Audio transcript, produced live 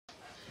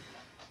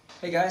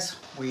Hey guys,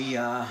 we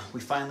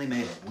finally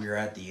made it. We're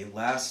at the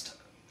last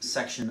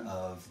section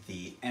of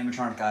the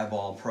animatronic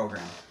eyeball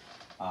program.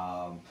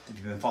 If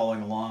you've been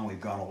following along, we've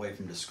gone away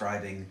from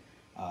describing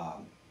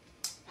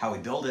how we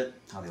build it,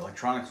 how the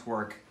electronics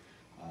work,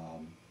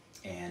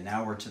 and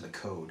now we're to the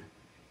code.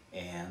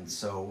 And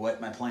so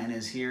what my plan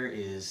is here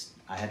is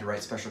I had to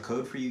write special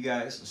code for you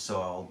guys,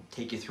 so I'll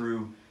take you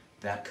through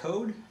that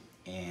code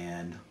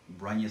and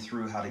run you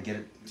through how to get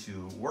it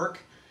to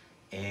work.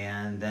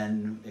 And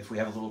then if we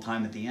have a little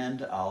time at the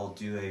end, I'll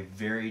do a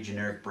very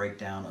generic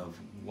breakdown of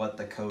what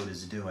the code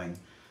is doing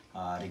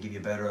to give you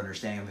a better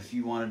understanding of if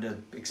you wanted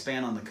to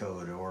expand on the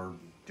code or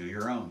do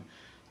your own.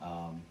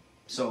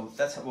 So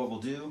that's what we'll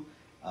do.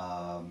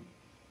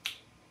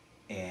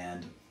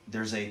 And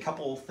there's a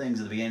couple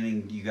things at the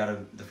beginning.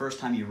 The first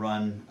time you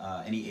run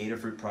any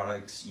Adafruit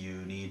products, you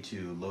need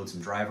to load some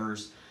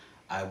drivers.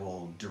 I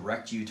will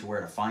direct you to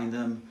where to find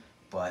them.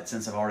 But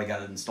since I've already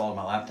got it installed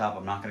on my laptop,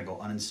 I'm not going to go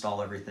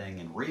uninstall everything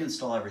and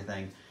reinstall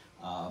everything.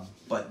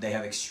 But they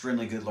have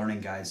extremely good learning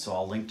guides, so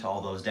I'll link to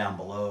all those down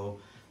below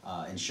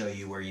and show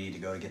you where you need to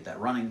go to get that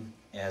running.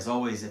 As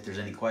always, if there's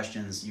any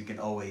questions, you can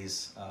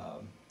always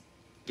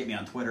get me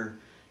on Twitter,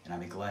 and I'd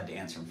be glad to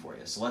answer them for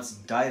you. So let's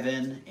dive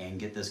in and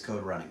get this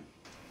code running.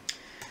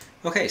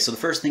 Okay, so the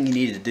first thing you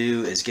need to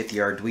do is get the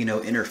Arduino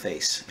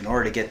interface. In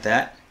order to get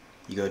that,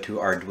 you go to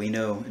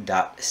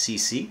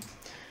arduino.cc.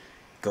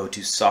 Go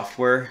to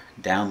Software,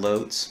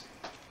 Downloads,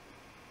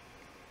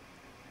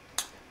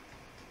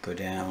 go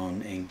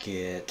down and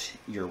get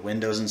your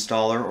Windows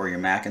installer or your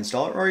Mac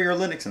installer or your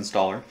Linux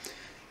installer.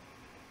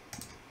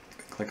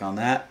 Click on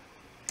that.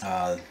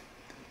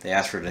 They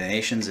ask for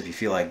donations if you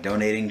feel like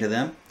donating to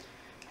them,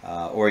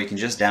 or you can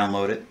just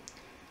download it.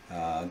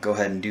 Go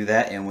ahead and do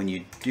that, and when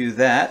you do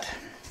that,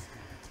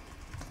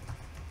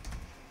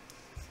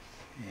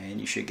 and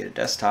you should get a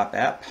desktop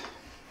app.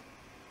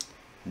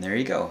 And there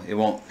you go. It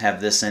won't have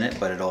this in it,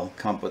 but it'll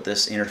come up with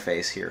this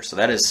interface here. So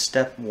that is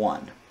step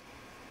one.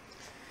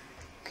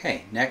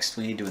 Okay, next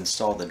we need to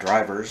install the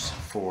drivers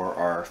for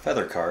our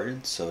feather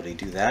card. So to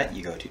do that,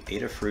 you go to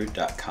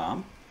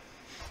adafruit.com.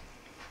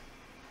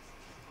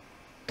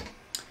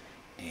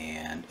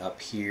 And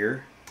up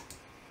here,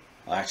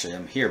 well, actually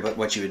I'm here, but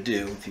what you would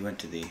do if you went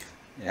to it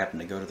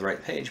happened to go to the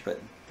right page,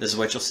 but this is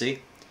what you'll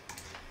see.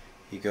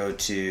 You go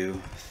to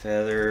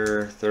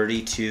feather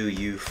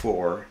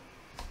 32U4.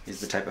 Is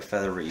the type of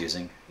feather we're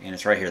using, and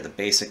it's right here, the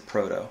basic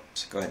proto.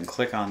 So go ahead and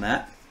click on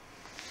that.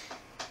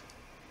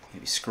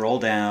 If you scroll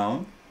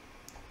down,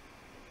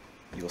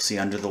 you will see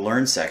under the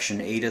Learn section,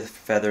 Ada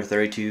Feather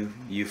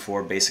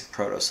 32U4 Basic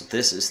Proto. So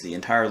this is the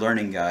entire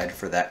learning guide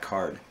for that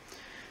card.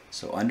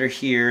 So under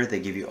here, they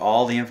give you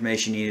all the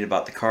information you need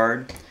about the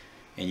card,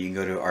 and you can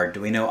go to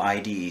Arduino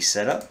IDE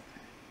Setup.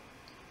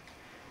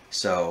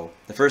 So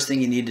the first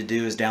thing you need to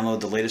do is download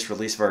the latest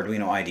release of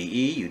Arduino IDE.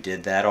 You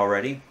did that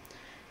already.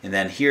 And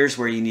then here's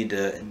where you need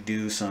to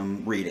do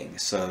some reading.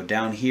 So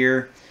down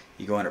here,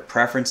 you go into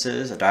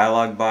Preferences, a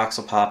dialog box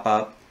will pop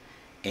up,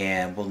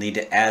 and we'll need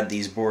to add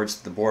these boards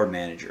to the board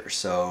manager.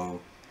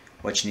 So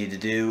what you need to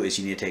do is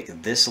you need to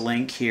take this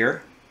link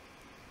here,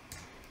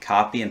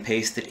 copy and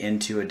paste it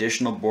into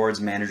additional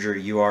boards manager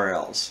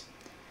URLs.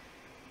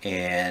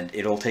 And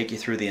it'll take you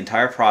through the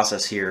entire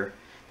process here,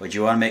 but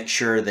you want to make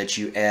sure that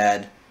you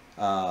add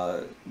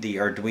the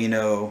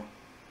Arduino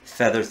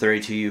Feather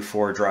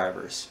 32U4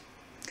 drivers.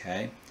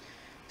 Okay.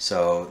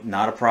 So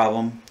not a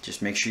problem,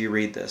 just make sure you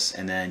read this.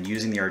 And then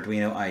using the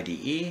Arduino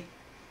IDE,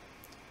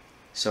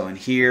 so in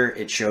here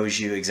it shows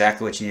you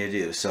exactly what you need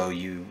to do. So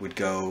you would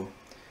go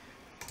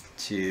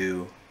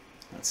to,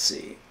 let's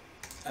see,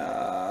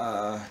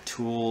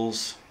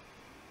 Tools,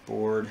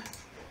 Board,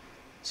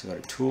 so go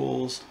to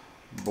Tools,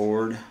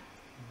 Board,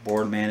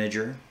 Board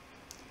Manager.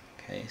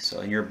 Okay, so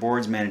in your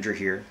Boards Manager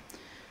here,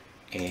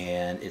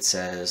 and it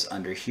says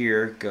under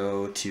here,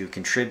 go to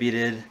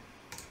Contributed,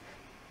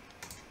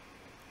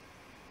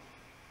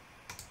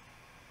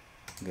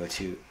 go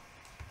to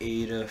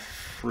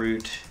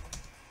Adafruit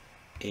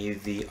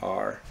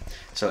AVR.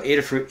 So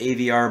Adafruit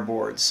AVR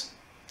boards.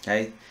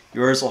 Okay,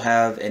 yours will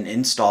have an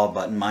install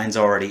button. Mine's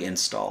already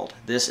installed.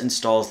 This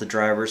installs the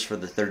drivers for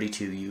the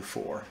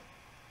 32U4.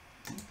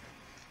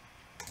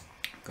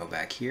 Go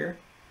back here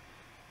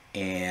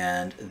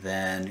and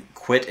then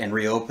quit and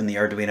reopen the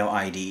Arduino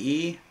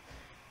IDE,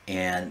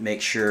 and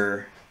make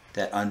sure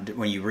that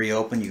when you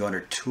reopen, you go under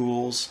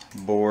Tools,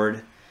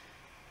 Board.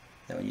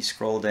 Then when you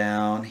scroll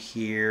down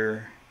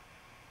here,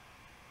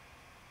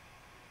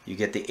 you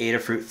get the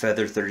Adafruit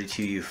Feather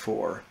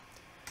 32U4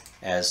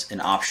 as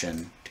an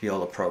option to be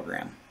able to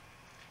program.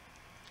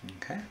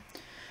 Okay,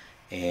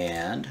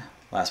 and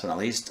last but not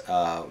least,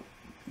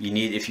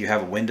 if you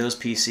have a Windows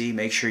PC,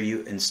 make sure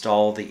you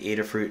install the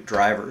Adafruit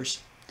drivers.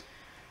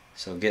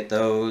 So get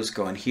those,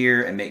 go in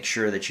here and make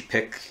sure that you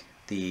pick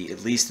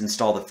at least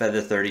install the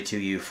Feather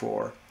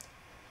 32U4.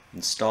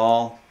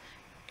 Install,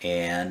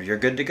 and you're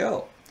good to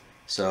go.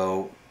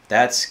 So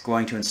that's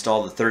going to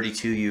install the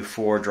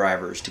 32U4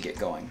 drivers to get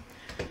going.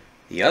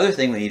 The other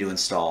thing we need to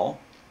install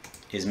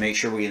is make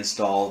sure we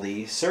install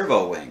the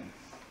servo wing.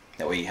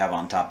 that we have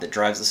on top that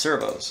drives the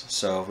servos.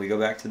 So if we go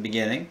back to the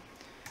beginning,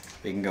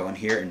 we can go in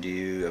here and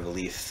do, I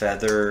believe,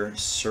 feather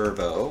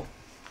servo.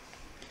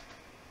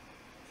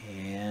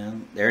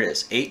 And there it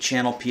is,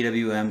 8-channel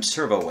PWM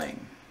servo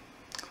wing.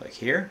 Click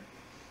here.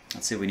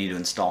 Let's see if we need to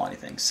install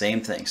anything.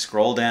 Same thing,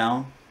 scroll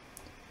down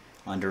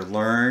under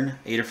Learn,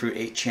 Adafruit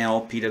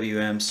 8-channel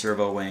PWM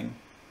servo wing.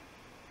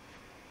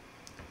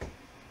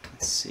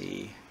 Let's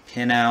see,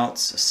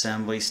 pinouts,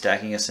 assembly,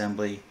 stacking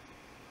assembly,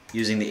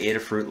 using the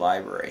Adafruit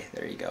library.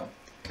 There you go.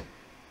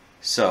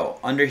 So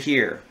under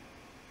here,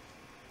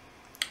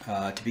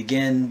 to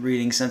begin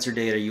reading sensor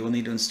data, you will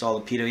need to install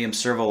the PWM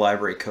servo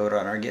library code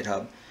on our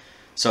GitHub.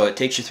 So it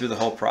takes you through the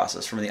whole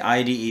process. From the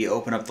IDE,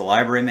 open up the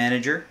library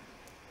manager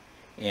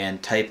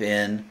and type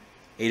in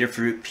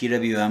Adafruit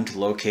PWM to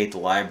locate the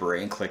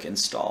library and click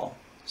install.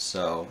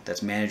 So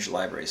that's manage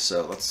libraries.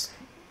 So let's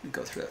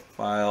go through that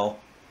file.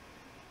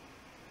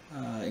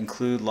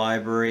 Include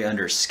library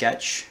under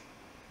sketch,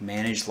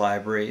 manage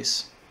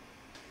libraries,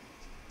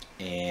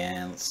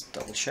 and let's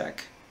double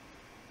check.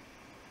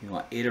 You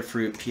want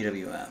Adafruit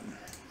PWM.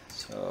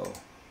 So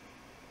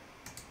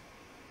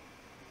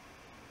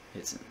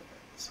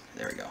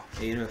there we go.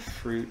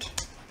 Adafruit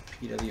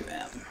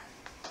PWM.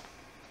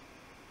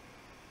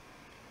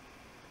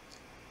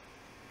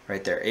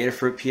 Right there,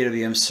 Adafruit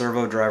PWM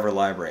servo driver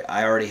library.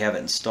 I already have it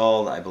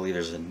installed. I believe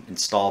there's an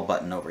install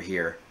button over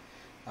here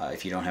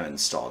if you don't have it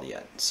installed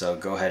yet. So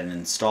go ahead and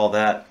install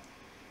that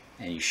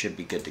and you should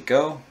be good to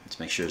go. Let's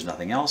make sure there's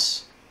nothing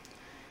else.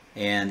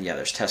 And yeah,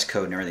 there's test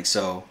code and everything.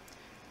 So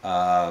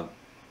I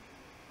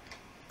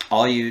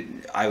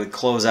would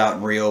close out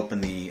and reopen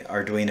the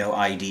Arduino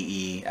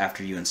IDE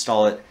after you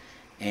install it,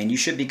 and you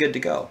should be good to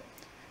go.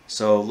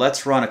 So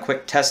let's run a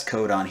quick test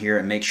code on here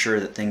and make sure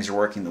that things are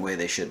working the way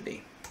they should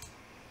be.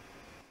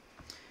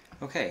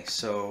 Okay,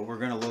 so we're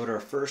going to load our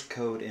first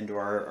code into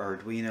our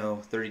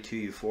Arduino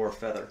 32U4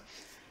 Feather.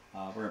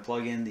 We're going to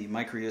plug in the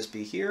micro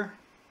USB here,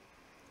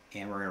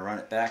 and we're going to run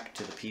it back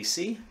to the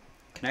PC,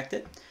 connect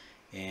it,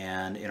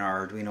 and in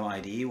our Arduino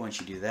IDE, once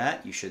you do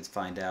that, you should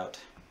find out.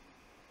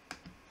 It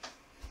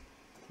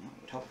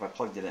would help if I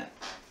plugged it in.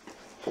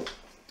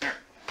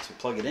 So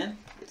plug it in,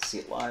 get to see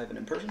it live and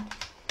in person.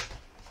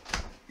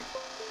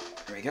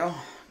 There we go.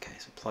 Okay,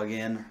 so plug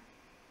in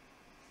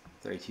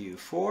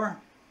 32U4.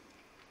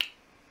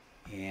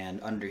 And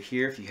under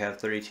here, if you have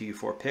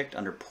 32U4 picked,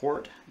 under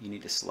port, you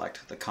need to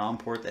select the COM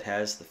port that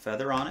has the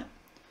feather on it.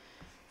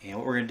 And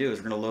what we're going to do is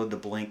we're going to load the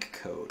blink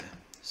code.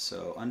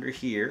 So under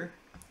here,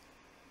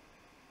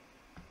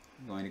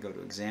 I'm going to go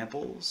to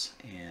examples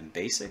and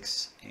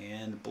basics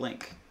and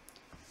blink.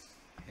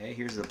 Okay,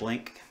 here's the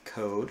blink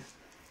code.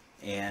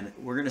 And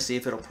we're going to see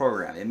if it'll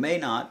program. It may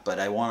not, but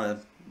I want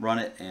to run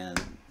it and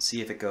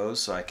see if it goes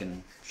so I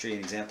can show you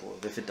an example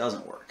of if it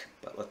doesn't work.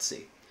 But let's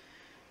see.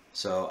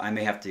 So I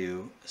may have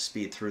to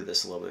speed through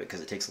this a little bit because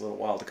it takes a little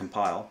while to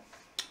compile.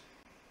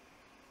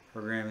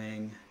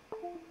 Programming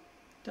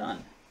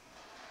done.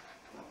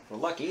 If we're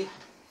lucky,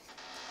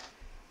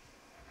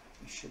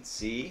 you should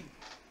see.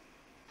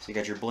 So you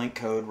got your blink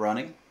code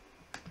running.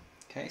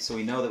 Okay, so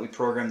we know that we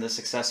programmed this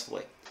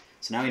successfully.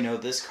 So now we know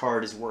this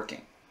card is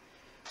working.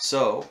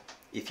 So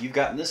if you've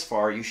gotten this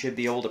far, you should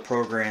be able to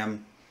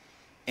program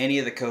any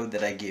of the code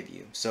that I give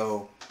you.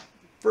 So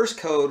first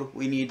code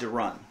we need to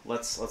run.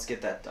 Let's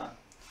get that done.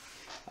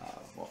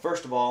 Well,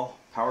 first of all,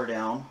 power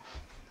down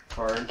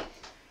card,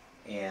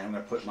 and I'm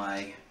going to put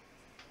my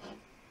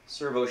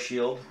servo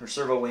shield or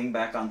servo wing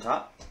back on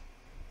top.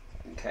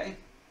 Okay.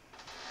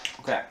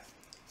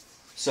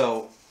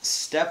 So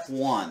step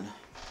one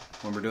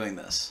when we're doing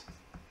this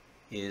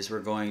is we're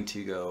going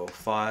to go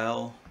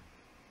File.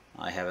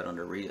 I have it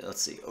under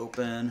let's see,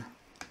 Open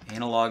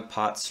Analog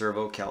Pot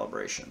Servo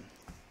Calibration.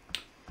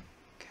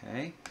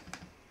 Okay.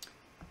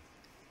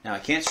 Now I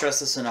can't stress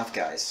this enough,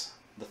 guys.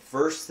 The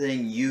first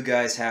thing you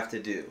guys have to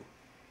do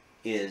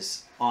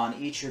is on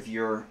each of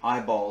your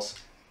eyeballs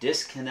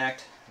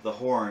disconnect the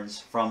horns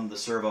from the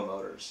servo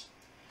motors.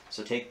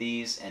 So take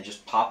these and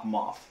just pop them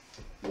off.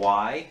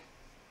 Why?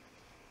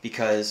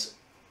 Because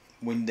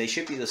when they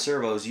ship you the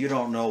servos, you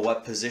don't know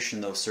what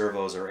position those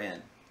servos are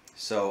in.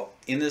 So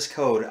in this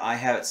code, I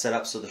have it set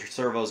up so the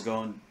servos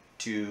go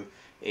to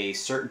a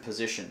certain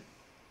position.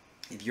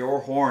 If your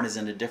horn is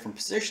in a different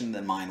position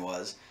than mine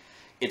was,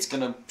 it's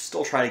going to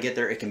still try to get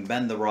there. It can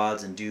bend the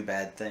rods and do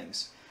bad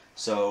things.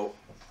 So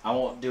I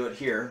won't do it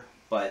here,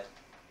 but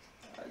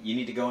you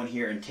need to go in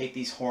here and take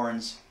these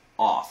horns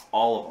off,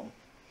 all of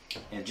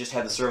them, and just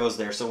have the servos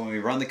there. So when we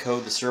run the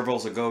code, the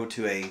servos will go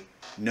to a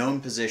known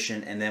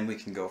position, and then we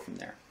can go from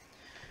there.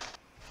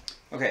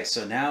 Okay,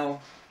 so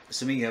now,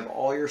 assuming you have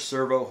all your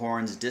servo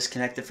horns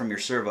disconnected from your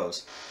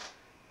servos,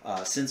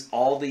 since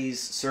all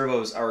these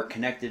servos are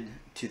connected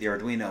to the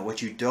Arduino,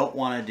 what you don't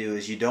want to do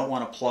is you don't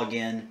want to plug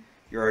in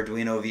your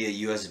Arduino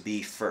via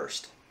USB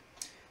first.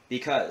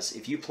 Because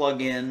if you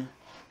plug in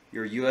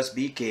your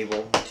USB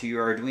cable to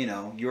your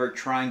Arduino, you are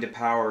trying to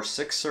power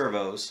 6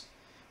 servos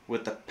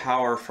with the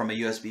power from a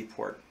USB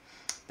port.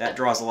 That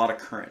draws a lot of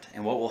current,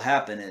 and what will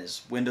happen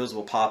is Windows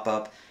will pop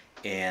up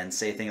and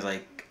say things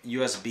like,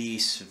 USB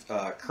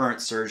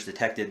current surge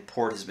detected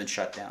port has been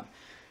shut down.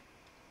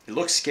 It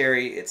looks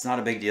scary. It's not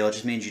a big deal. It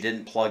just means you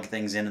didn't plug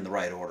things in the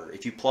right order.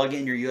 If you plug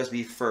in your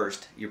USB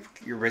first,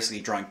 you're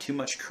basically drawing too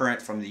much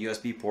current from the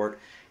USB port.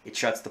 It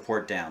shuts the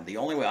port down. The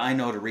only way I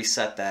know to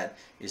reset that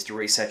is to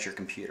reset your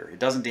computer. It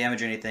doesn't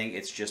damage anything.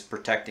 It's just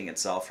protecting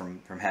itself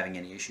from having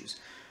any issues.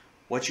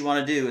 What you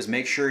want to do is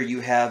make sure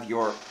you have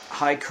your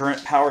high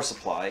current power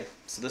supply.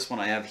 So this one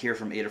I have here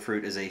from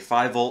Adafruit is a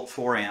 5 volt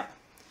 4 amp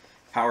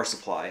power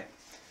supply.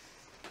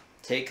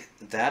 Take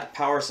that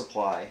power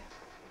supply,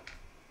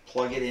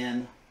 plug it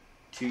in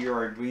to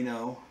your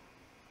Arduino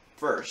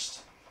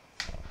first.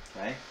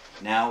 Okay?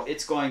 Now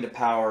it's going to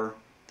power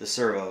the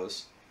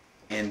servos,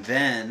 and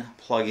then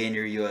plug in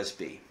your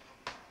USB.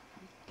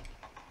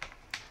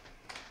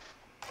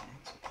 Okay,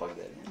 so plug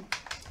that in.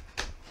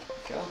 There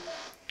we go.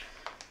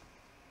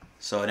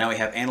 So now we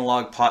have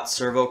analog pot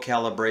servo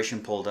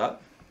calibration pulled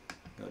up.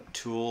 Go to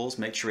Tools,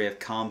 make sure we have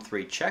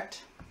COM3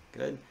 checked.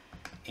 Good.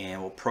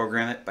 And we'll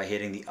program it by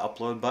hitting the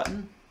upload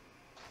button.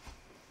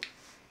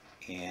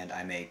 And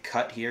I may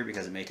cut here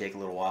because it may take a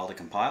little while to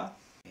compile.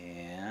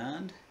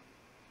 And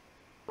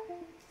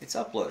it's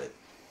uploaded.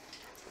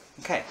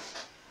 Okay,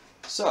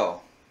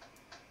 so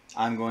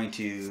I'm going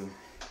to,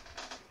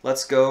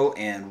 let's go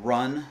and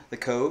run the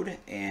code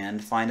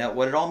and find out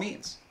what it all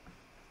means.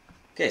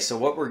 Okay, so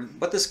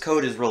what this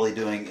code is really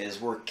doing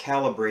is we're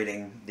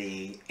calibrating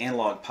the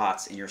analog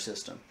pots in your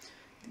system.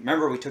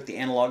 Remember, we took the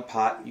analog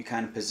pot, you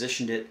kind of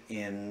positioned it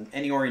in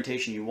any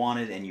orientation you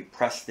wanted, and you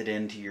pressed it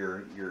into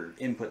your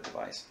input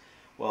device.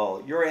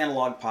 Well, your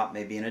analog pot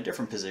may be in a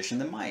different position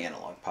than my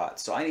analog pot,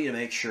 so I need to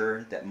make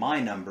sure that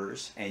my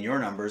numbers and your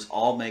numbers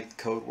all make the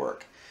code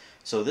work.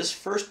 So this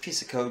first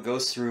piece of code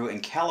goes through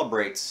and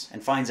calibrates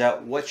and finds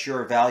out what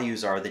your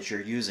values are that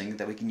you're using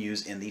that we can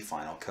use in the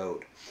final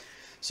code.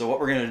 So what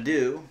we're going to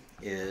do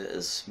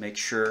is make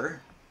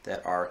sure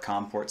that our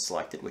COM port's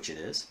selected, which it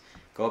is.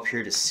 Go up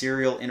here to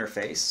Serial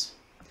Interface.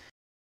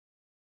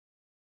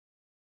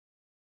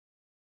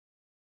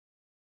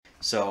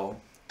 So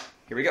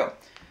here we go.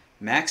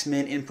 Max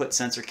min input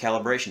sensor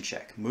calibration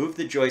check. Move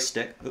the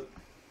joystick. Oop.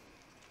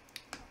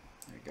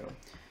 There we go.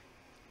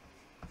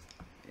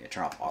 Yeah,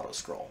 turn off auto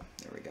scroll.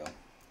 There we go.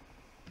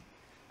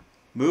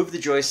 Move the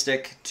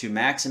joystick to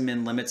max and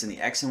min limits in the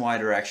X and Y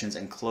directions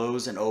and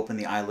close and open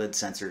the eyelid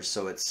sensors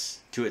so it's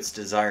to its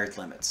desired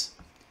limits.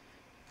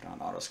 Put on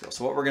auto scroll.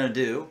 So what we're going to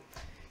do,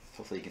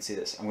 hopefully you can see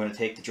this, I'm going to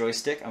take the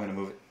joystick, I'm going to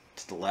move it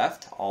to the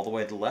left, all the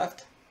way to the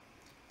left,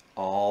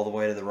 all the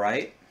way to the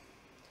right,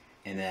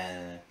 and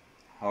then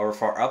however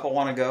far up I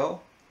want to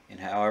go and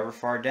however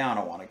far down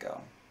I want to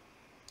go.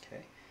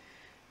 Okay.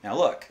 Now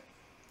look,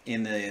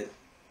 in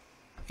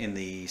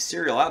the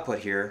serial output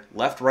here,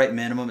 left right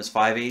minimum is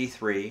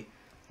 583,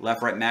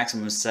 left right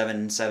maximum is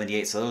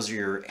 778. So those are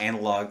your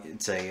analog.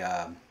 It's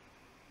a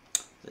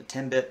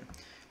 10-bit.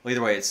 Well,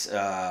 either way, it's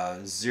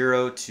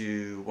 0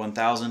 to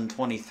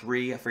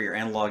 1023 for your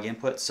analog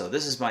input. So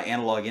this is my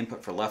analog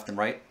input for left and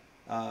right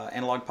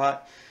analog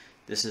pot.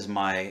 This is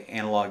my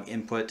analog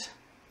input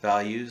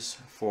values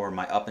for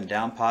my up and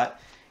down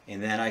pot.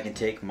 And then I can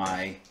take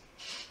my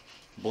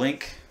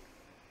blink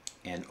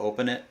and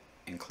open it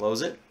and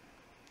close it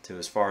to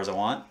as far as I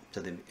want,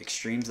 to the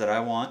extremes that I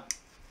want.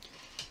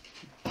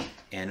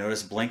 And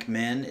notice blink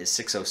min is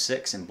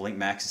 606 and blink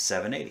max is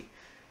 780.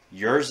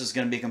 Yours is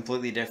going to be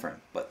completely different,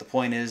 but the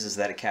point is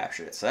that it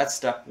captured it. So that's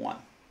step one.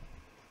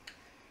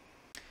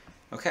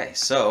 Okay,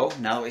 so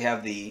now that we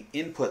have the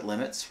input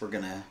limits, we're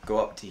going to go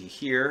up to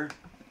here,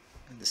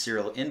 the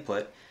serial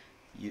input.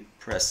 You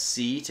press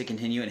C to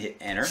continue and hit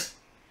enter.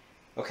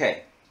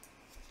 Okay,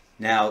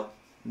 now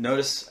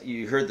notice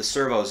you heard the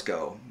servos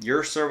go.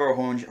 Your servo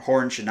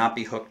horn should not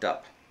be hooked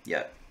up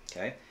yet.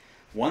 Okay.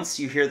 Once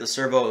you hear the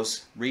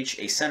servos reach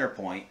a center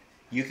point,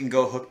 you can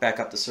go hook back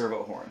up the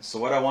servo horn. So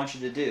what I want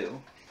you to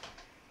do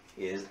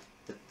is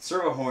the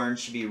servo horn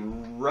should be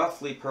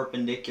roughly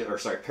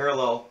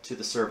parallel to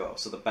the servo.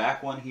 So the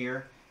back one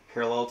here,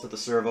 parallel to the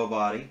servo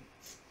body.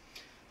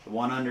 The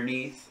one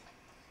underneath,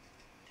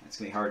 it's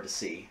going to be hard to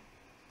see,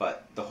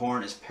 but the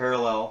horn is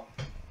parallel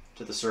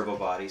to the servo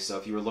body. So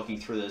if you were looking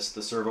through this,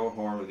 the servo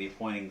horn would be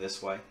pointing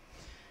this way.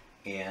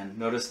 And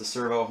notice the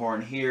servo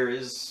horn here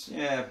is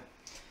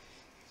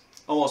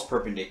almost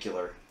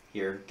perpendicular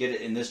here. Get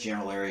it in this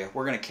general area.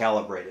 We're going to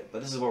calibrate it,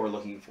 but this is what we're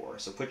looking for.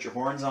 So put your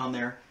horns on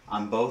there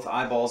on both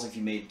eyeballs if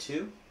you made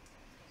two.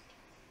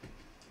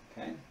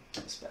 Okay,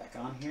 put this back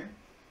on here.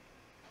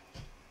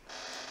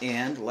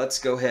 And let's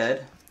go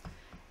ahead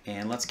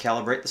and let's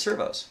calibrate the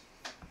servos.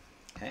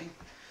 Okay.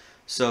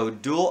 So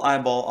dual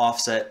eyeball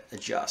offset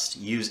adjust.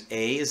 Use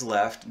A is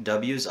left,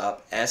 W is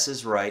up, S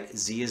is right,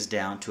 Z is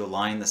down to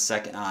align the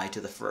second eye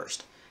to the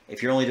first.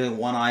 If you're only doing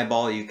one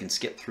eyeball, you can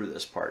skip through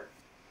this part.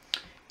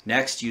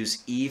 Next,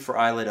 use E for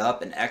eyelid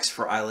up and X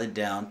for eyelid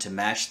down to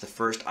match the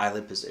first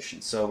eyelid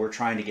position. So we're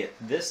trying to get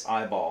this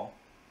eyeball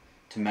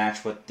to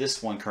match what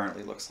this one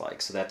currently looks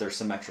like so that they're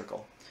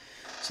symmetrical.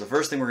 So the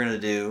first thing we're going to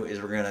do is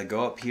we're going to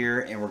go up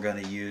here and we're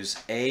going to use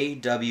A,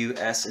 W,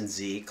 S, and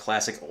Z,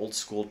 classic old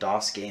school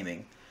DOS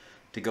gaming.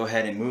 to go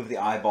ahead and move the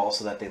eyeballs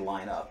so that they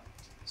line up.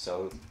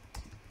 So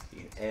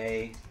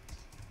A,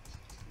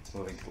 it's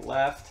moving to the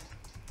left,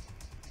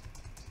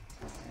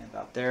 and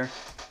about there.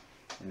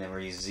 And then we're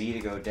using Z to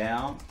go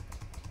down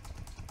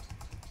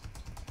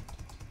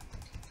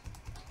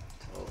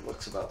until it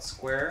looks about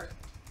square.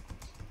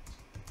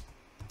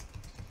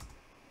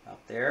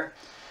 Out there.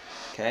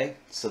 Okay,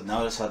 so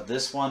notice how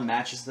this one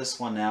matches this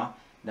one now.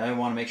 Now we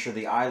want to make sure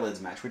the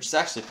eyelids match, which is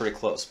actually pretty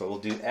close, but we'll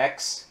do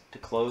X to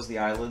close the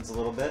eyelids a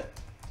little bit.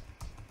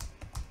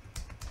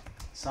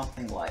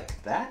 Something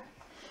like that.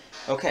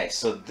 Okay,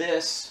 so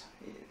this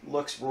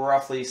looks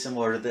roughly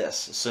similar to this.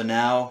 So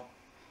now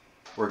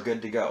we're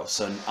good to go.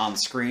 So on the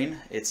screen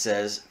it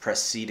says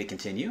press C to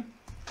continue.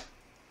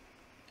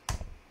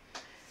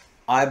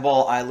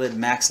 Eyeball eyelid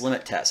max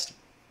limit test.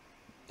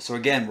 So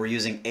again, we're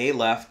using A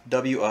left,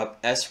 W up,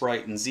 S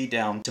right, and Z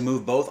down to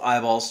move both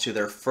eyeballs to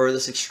their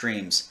furthest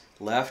extremes,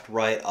 left,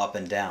 right, up,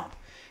 and down.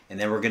 And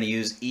then we're going to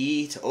use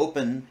E to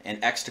open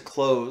and X to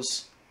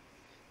close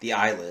the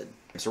eyelid.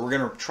 So we're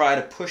going to try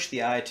to push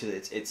the eye to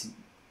its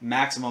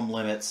maximum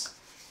limits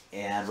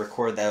and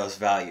record those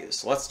values.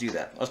 So let's do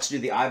that. Let's do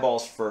the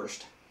eyeballs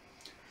first.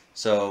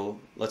 So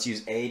let's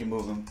use A to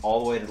move them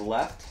all the way to the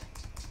left.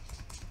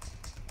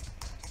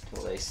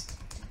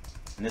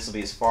 And this will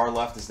be as far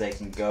left as they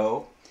can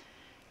go.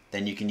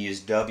 Then you can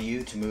use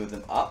W to move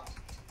them up.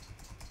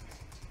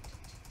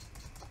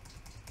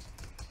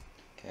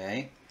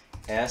 Okay.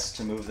 S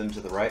to move them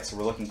to the right. So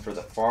we're looking for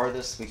the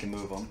farthest we can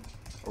move them,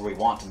 or we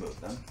want to move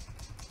them.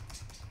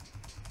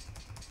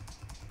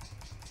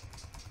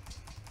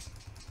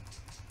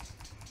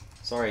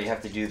 Sorry, you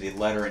have to do the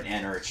letter and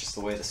enter. It's just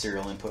the way the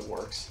serial input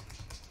works.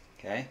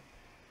 Okay.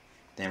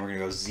 Then we're going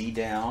to go Z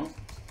down.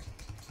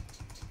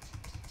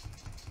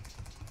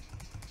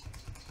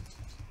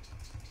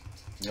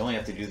 You only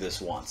have to do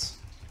this once,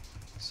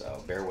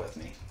 so bear with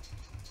me.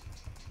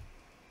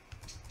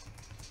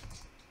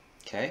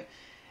 Okay,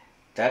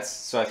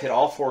 so I've hit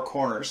all four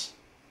corners.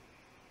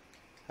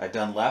 I've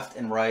done left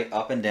and right,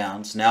 up and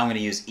down. So now I'm going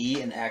to use E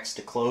and X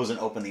to close and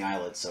open the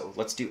eyelid. So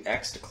let's do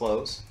X to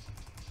close.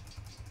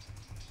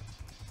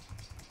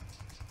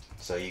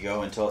 So you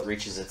go until it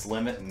reaches its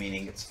limit,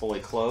 meaning it's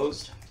fully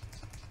closed.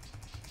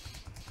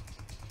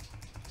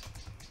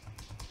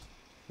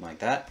 Like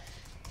that.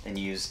 Then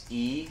use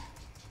E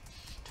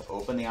to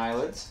open the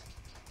eyelids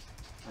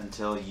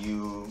until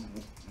you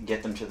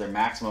get them to their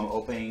maximum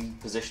opening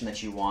position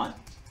that you want.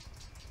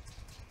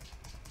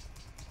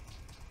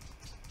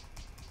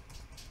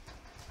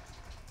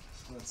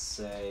 So let's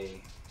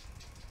say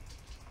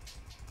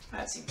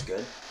that seems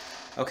good.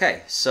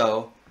 Okay,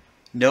 so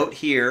note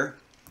here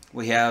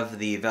we have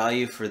the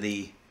value for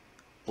the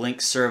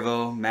blink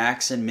servo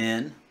max and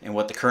min and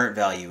what the current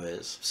value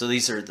is. So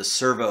these are the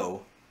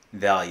servo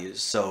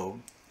values. So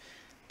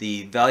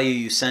the value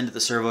you send to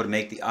the servo to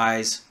make the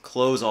eyes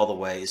close all the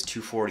way is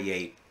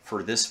 248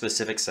 for this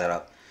specific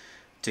setup.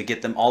 To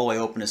get them all the way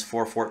open is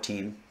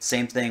 414.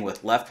 Same thing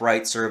with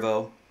left-right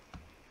servo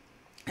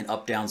and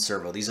up-down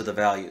servo. These are the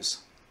values,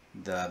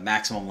 the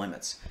maximum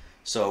limits.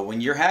 So when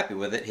you're happy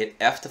with it, hit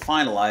F to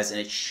finalize and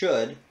it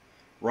should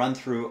run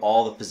through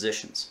all the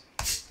positions.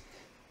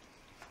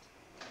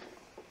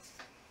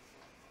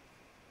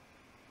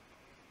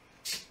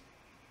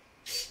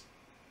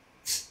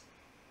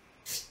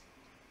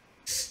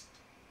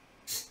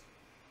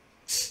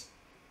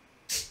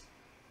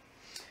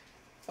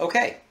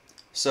 Okay,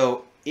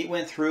 so it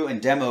went through and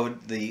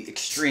demoed the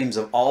extremes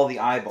of all the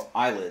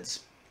eyelids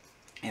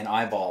and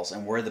eyeballs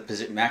and where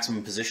the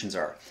maximum positions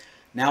are.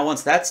 Now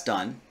once that's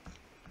done,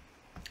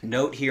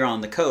 note here on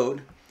the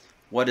code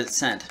what it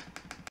sent.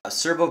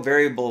 Servo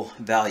variable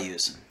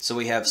values. So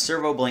we have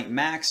servo blink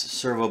max,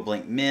 servo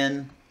blink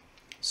min,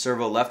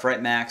 servo left right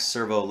max,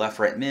 servo left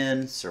right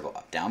min, servo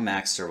up down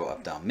max, servo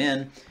up down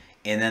min,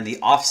 and then the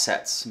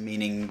offsets,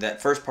 meaning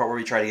that first part where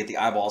we try to get the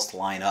eyeballs to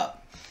line up.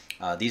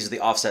 These are the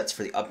offsets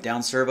for the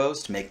up-down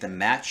servos to make them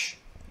match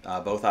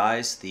both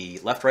eyes, the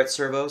left-right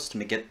servos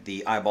to get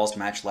the eyeballs to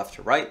match left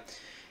to right,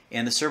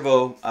 and the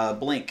servo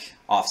blink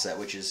offset,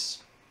 which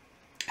is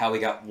how we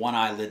got one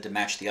eyelid to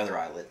match the other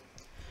eyelid.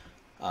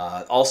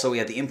 Also, we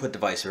have the input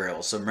device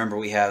variables. So remember,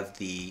 we have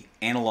the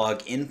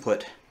analog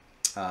input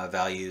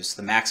values,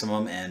 the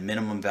maximum and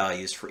minimum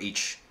values for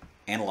each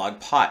analog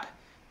pot.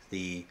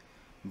 The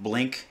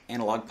blink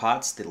analog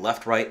pots, the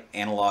left-right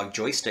analog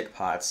joystick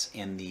pots,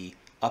 and the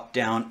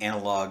up-down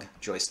analog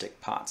joystick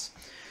pots.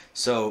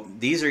 So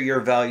these are your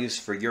values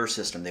for your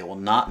system. They will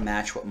not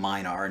match what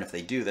mine are, and if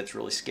they do, that's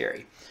really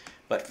scary.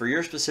 But for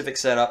your specific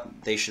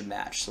setup, they should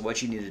match. So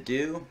what you need to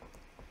do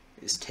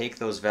is take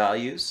those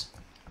values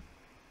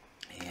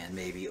and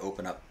maybe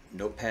open up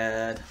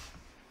Notepad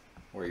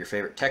or your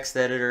favorite text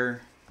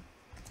editor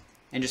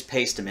and just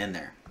paste them in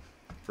there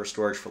for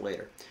storage for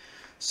later.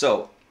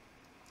 So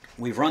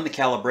we've run the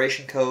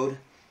calibration code.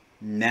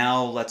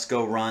 Now let's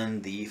go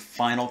run the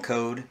final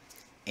code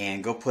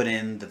and go put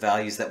in the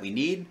values that we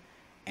need,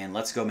 and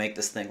let's go make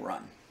this thing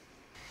run.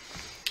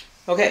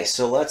 Okay,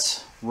 so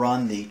let's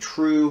run the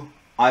true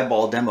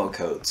eyeball demo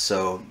code.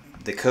 So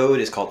the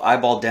code is called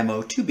eyeball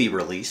demo to be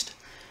released.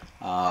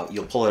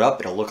 You'll pull it up,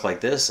 it'll look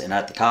like this, and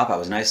at the top I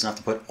was nice enough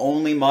to put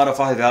only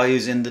modify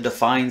values in the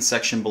define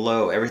section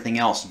below. Everything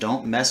else,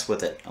 don't mess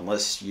with it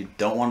unless you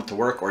don't want it to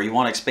work or you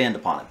want to expand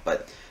upon it.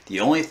 But the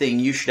only thing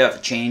you should have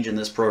to change in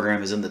this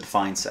program is in the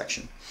define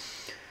section.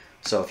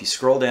 So if you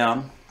scroll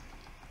down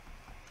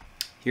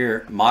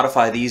here,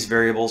 modify these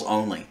variables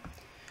only.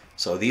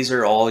 So these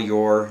are all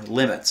your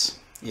limits.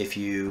 If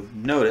you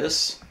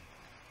notice,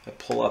 I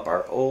pull up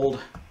our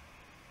old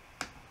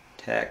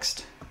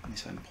text. Let me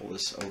see if I can pull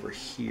this over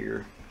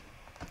here.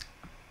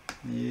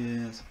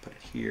 Yeah, let's put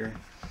it here.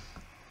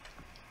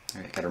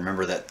 All right, got to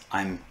remember that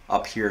I'm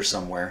up here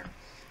somewhere.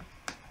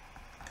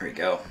 There we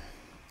go.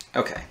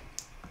 Okay.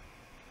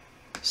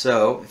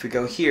 So if we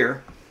go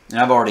here, and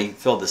I've already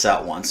filled this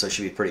out once, so it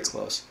should be pretty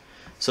close.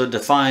 So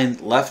define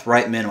left,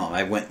 right, minimum.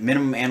 I went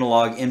minimum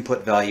analog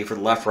input value for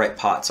the left, right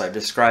pot. So I've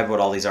described what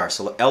all these are.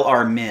 So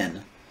LR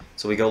min.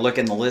 So we go look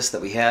in the list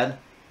that we had.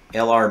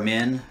 LR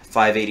min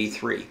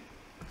 583.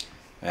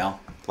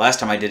 Well, last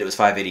time I did it was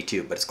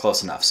 582, but it's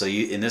close enough. So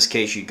you, in this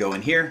case, you go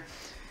in here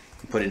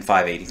and put in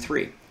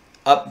 583.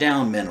 Up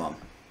down minimum.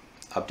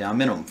 Up down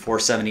minimum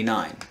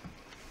 479.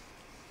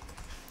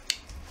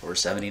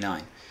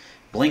 479.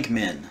 Blink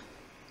min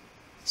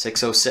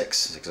 606,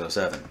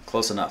 607.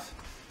 Close enough.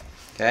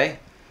 Okay?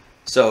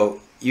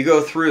 So you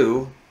go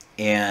through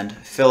and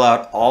fill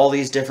out all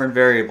these different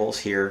variables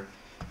here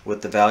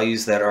with the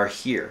values that are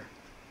here.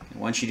 And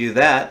once you do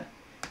that,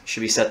 it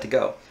should be set to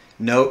go.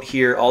 Note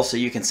here also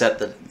you can set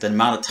the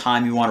amount of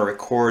time you want to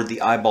record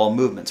the eyeball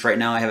movements. Right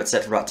now I have it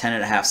set for about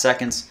 10.5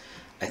 seconds.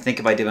 I think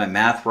if I did my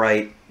math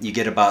right, you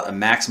get about a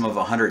maximum of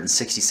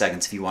 160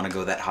 seconds if you want to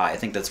go that high. I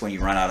think that's when you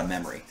run out of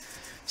memory.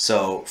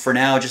 So for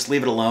now, just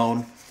leave it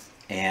alone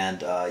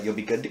and you'll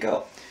be good to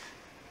go.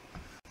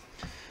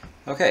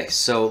 Okay,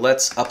 so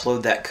let's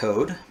upload that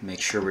code. Make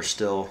sure we're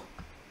still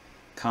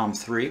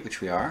COM3, which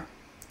we are.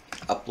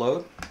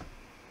 Upload.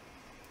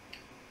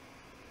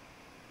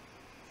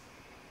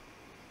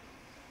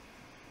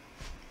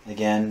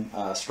 Again,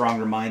 a strong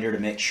reminder to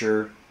make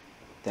sure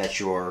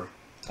that your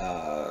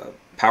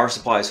power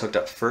supply is hooked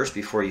up first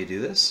before you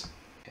do this.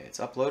 Okay, it's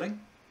uploading.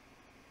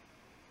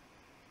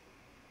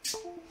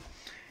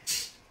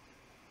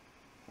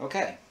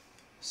 Okay,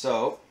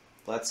 so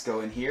let's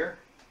go in here,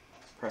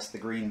 press the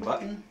green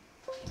button.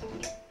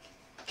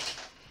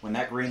 When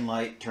that green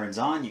light turns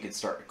on, you can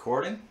start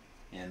recording,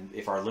 and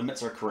if our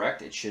limits are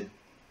correct, it should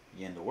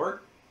begin to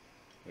work.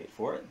 Wait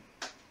for it.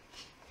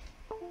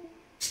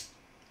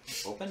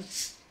 Open,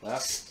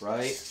 left,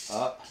 right,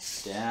 up,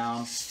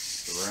 down,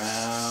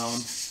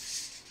 around,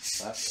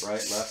 left,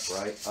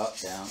 right, up,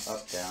 down,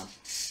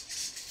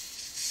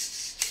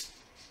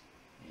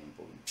 and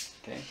boom.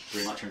 Okay,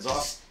 green light turns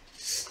off.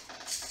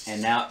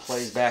 And now it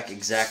plays back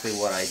exactly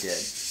what I did.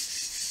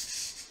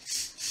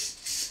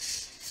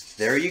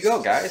 There you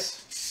go, guys.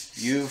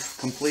 You've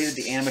completed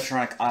the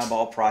animatronic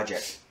eyeball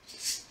project.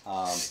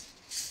 I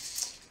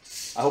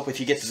hope if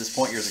you get to this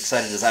point you're as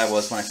excited as I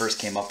was when I first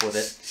came up with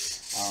it.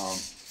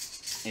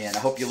 And I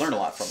hope you learned a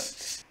lot from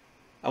it.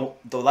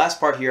 The last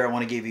part here, I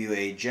want to give you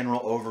a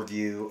general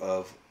overview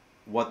of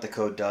what the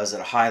code does at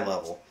a high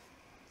level.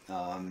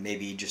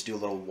 Maybe just do a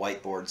little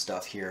whiteboard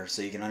stuff here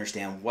so you can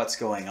understand what's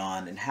going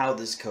on and how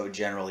this code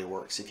generally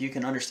works. If you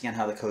can understand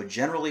how the code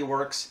generally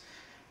works,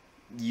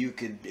 you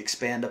could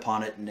expand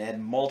upon it and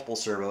add multiple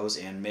servos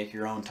and make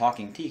your own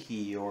talking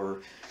Tiki or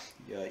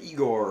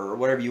Igor or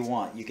whatever you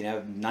want. You can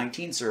have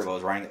 19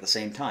 servos running at the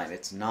same time.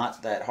 It's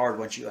not that hard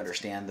once you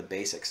understand the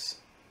basics.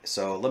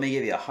 So let me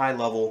give you a high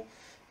level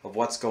of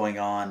what's going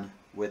on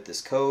with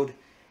this code,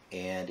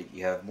 and if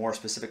you have more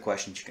specific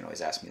questions you can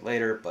always ask me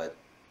later, but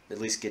at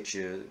least get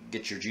your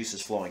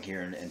juices flowing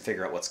here and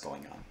figure out what's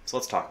going on. So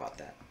let's talk about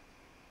that.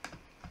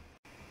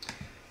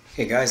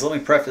 Hey guys, let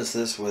me preface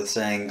this with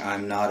saying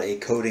I'm not a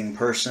coding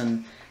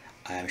person.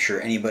 I'm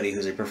sure anybody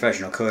who's a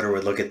professional coder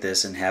would look at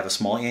this and have a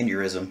small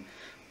aneurysm,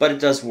 but it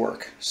does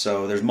work.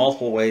 So there's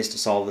multiple ways to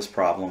solve this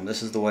problem.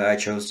 This is the way I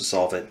chose to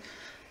solve it.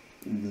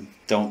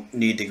 Don't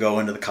need to go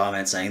into the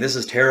comments saying this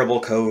is terrible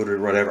code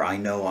or whatever. I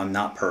know I'm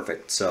not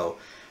perfect,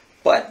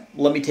 but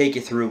let me take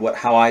you through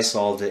how I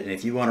solved it, and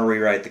if you want to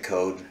rewrite the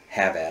code,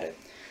 have at it.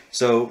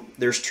 So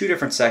there's two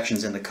different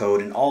sections in the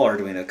code, in all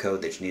Arduino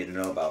code, that you need to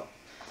know about.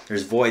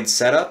 There's void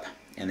setup,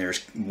 and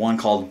there's one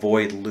called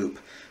void loop.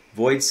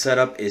 Void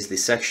setup is the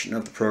section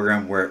of the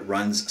program where it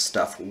runs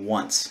stuff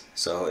once.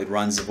 So it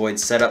runs the void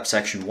setup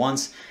section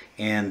once,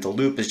 and the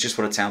loop is just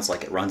what it sounds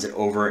like. It runs it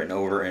over and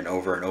over and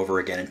over and over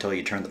again until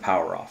you turn the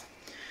power off.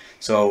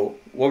 So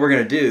what we're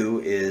going to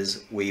do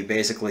is we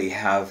basically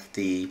have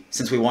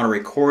since we want to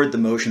record the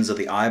motions of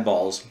the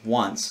eyeballs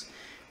once,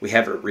 we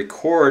have it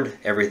record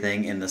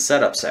everything in the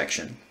setup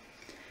section,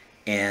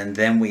 and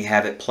then we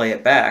have it play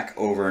it back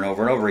over and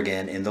over and over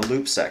again in the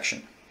loop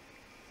section.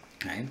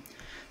 Okay?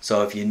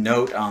 So if you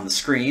note on the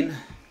screen,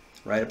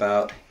 right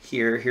about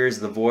here, here's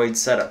the void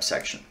setup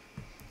section.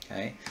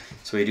 Okay?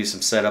 So we do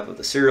some setup of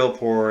the serial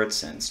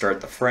ports and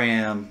start the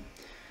FRAM,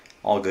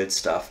 all good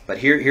stuff. But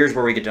here's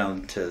where we get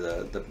down to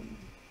the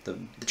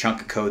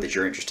chunk of code that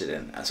you're interested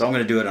in. So I'm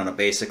going to do it on a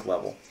basic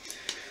level.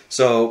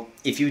 So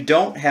if you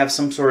don't have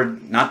some sort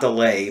of, not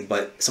delay,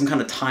 but some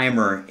kind of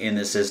timer in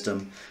the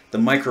system, the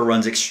micro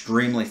runs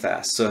extremely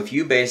fast. So if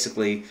you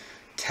basically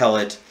tell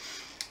it,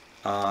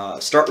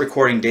 start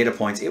recording data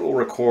points, it will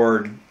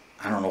record,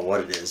 I don't know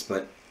what it is,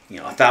 but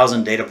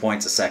 1,000 data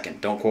points a second.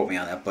 Don't quote me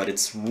on that, but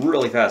it's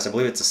really fast. I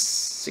believe it's a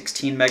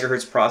 16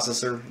 megahertz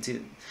processor.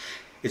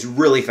 It's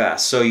really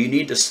fast. So you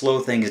need to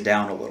slow things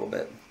down a little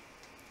bit.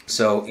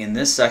 So in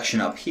this section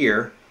up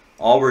here,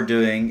 all we're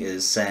doing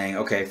is saying,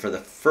 okay, for the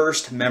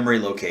first memory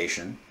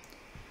location,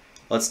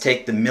 let's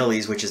take the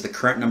millis, which is the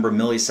current number of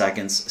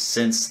milliseconds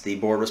since the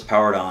board was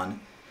powered on,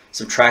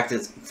 subtract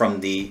it from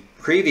the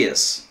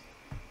previous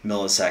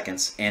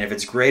milliseconds, and if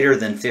it's greater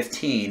than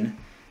 15,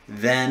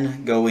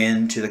 then go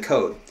into the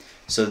code.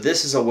 So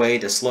this is a way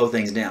to slow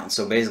things down.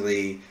 So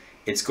basically,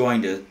 it's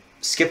going to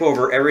skip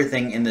over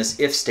everything in this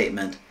if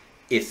statement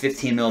if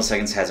 15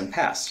 milliseconds hasn't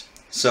passed.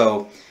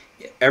 So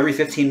every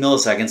 15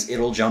 milliseconds,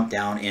 it'll jump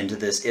down into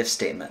this if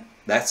statement.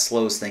 That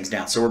slows things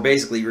down. So we're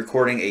basically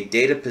recording a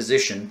data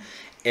position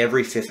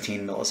every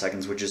 15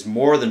 milliseconds, which is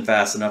more than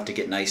fast enough to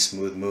get nice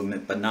smooth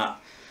movement, but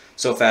not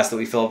so fast that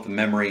we fill up the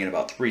memory in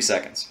about 3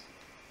 seconds.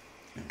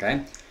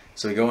 Okay,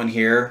 so we go in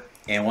here,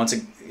 and once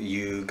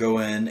you go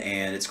in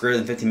and it's greater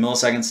than 15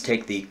 milliseconds,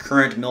 take the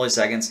current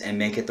milliseconds and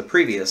make it the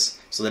previous.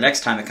 So the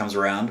next time it comes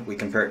around, we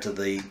compare it to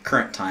the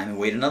current time and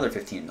wait another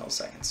 15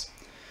 milliseconds.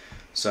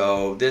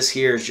 So this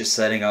here is just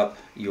setting up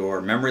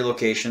your memory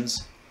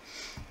locations,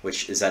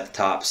 which is at the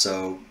top.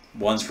 So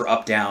one's for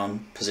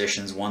up-down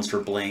positions, one's for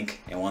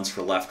blink, and one's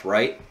for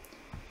left-right.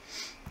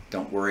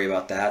 Don't worry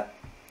about that.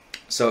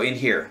 So in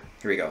here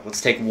we go.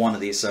 Let's take one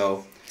of these.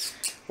 So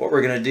what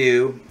we're going to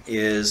do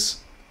is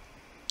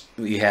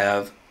we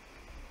have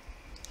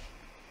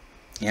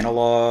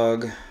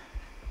analog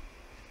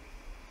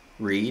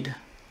read.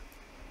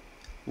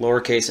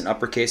 Lowercase and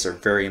uppercase are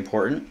very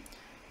important.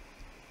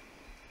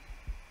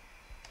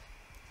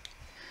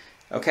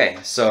 Okay,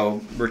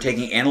 so we're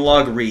taking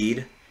analog read,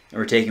 and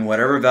we're taking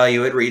whatever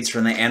value it reads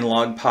from the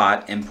analog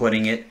pot and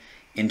putting it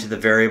into the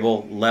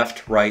variable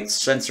left-right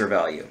sensor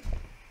value.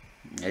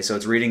 Okay, so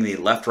it's reading the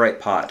left-right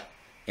pot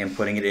and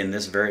putting it in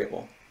this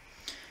variable.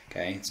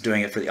 Okay, it's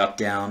doing it for the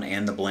up-down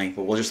and the blink,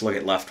 but we'll just look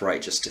at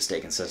left-right just to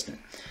stay consistent.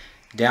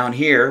 Down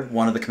here,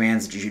 one of the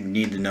commands that you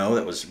need to know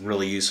that was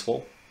really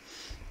useful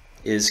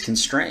is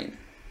constrain,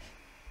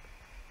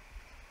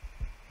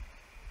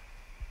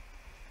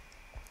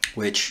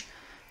 which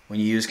when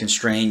you use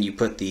constrain, you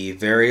put the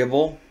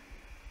variable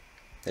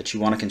that you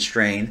want to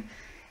constrain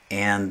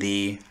and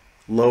the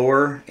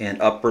lower and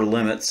upper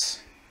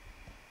limits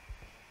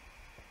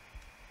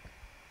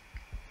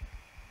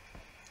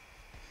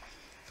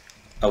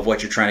of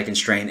what you're trying to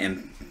constrain,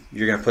 and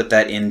you're going to put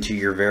that into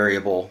your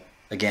variable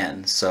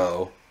again.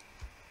 So,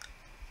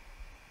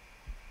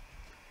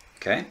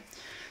 okay.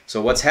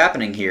 So what's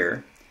happening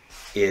here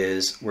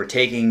is we're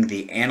taking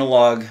the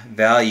analog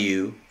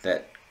value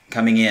that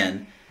coming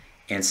in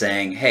and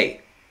saying,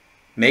 hey,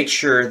 make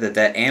sure that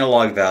that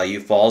analog value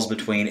falls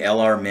between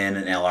LR min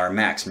and LR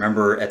max.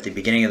 Remember at the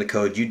beginning of the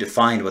code you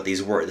defined what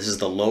these were. This is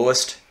the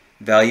lowest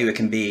value it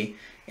can be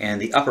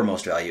and the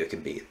uppermost value it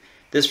can be.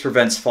 This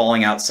prevents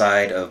falling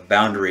outside of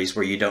boundaries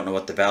where you don't know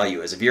what the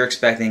value is. If you're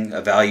expecting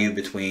a value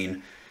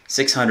between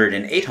 600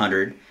 and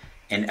 800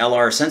 and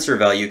LR sensor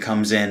value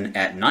comes in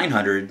at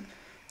 900,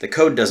 the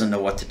code doesn't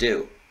know what to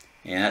do,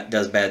 and that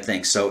does bad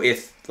things. So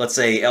if, let's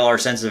say, LR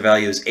sensor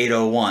value is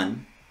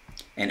 801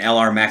 and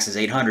LR max is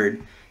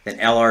 800, then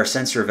LR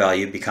sensor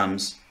value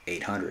becomes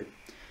 800.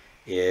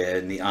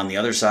 On the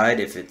other side,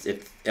 if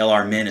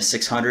LR min is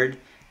 600,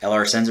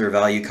 LR sensor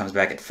value comes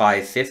back at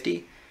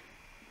 550,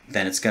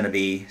 then it's going to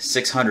be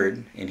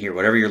 600 in here,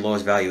 whatever your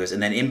lowest value is,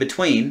 and then in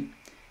between,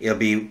 it'll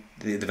be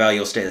the value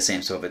will stay the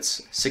same. So if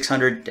it's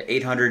 600 to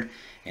 800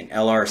 and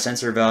LR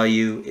sensor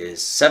value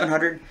is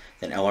 700,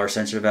 then LR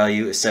sensor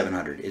value is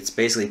 700. It's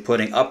basically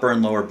putting upper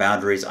and lower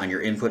boundaries on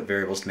your input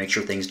variables to make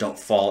sure things don't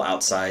fall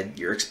outside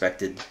your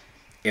expected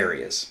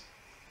areas.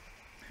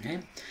 Okay,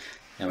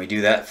 and we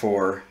do that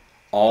for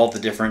all the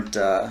different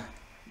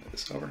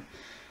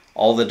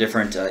all the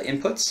different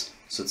inputs.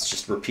 So it's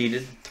just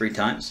repeated 3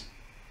 times.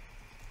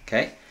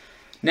 Okay.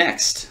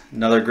 Next,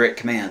 another great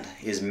command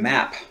is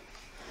map.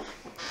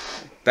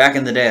 Back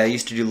in the day, I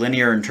used to do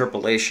linear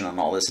interpolation on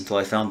all this until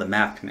I found the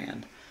map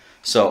command.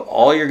 So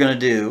all you're going to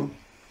do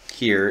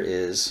here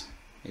is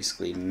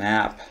basically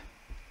map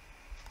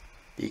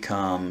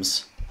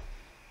becomes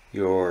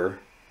your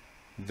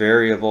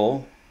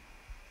variable,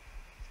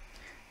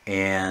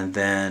 and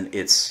then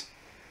it's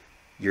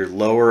your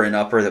lower and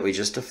upper that we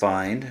just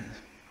defined.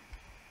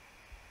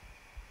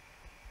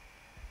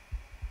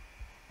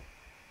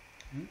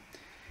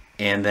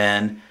 And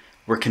then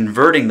we're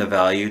converting the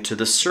value to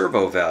the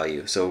servo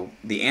value. So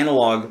the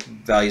analog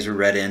values we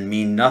read in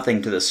mean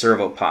nothing to the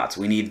servo pots.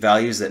 We need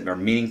values that are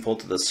meaningful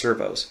to the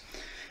servos.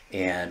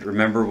 And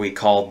remember, we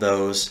called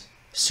those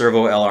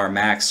servo LR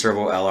max,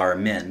 servo LR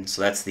min.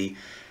 So that's the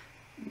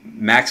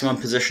maximum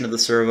position of the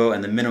servo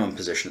and the minimum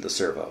position of the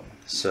servo.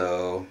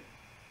 So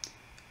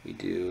we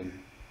do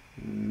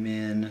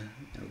min,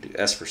 and we'll do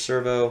S for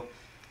servo,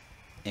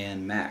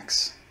 and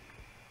max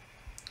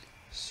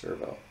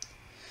servo.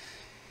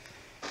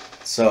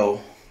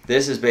 So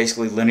this is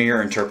basically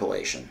linear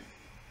interpolation.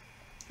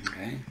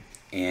 Okay,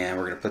 and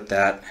we're going to put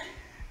that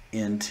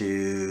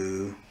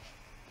into,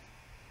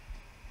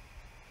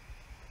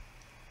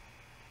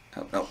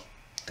 oh no,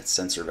 that's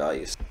sensor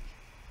values.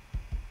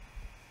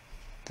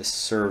 The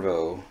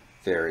servo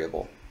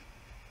variable.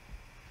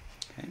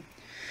 Okay,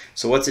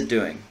 so what's it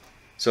doing?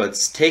 So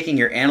it's taking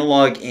your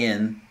analog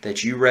in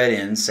that you read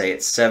in, say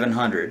it's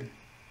 700,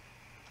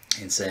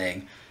 and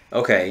saying,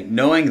 okay,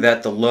 knowing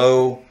that the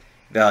low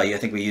value, I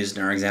think we used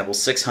in our example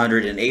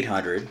 600 and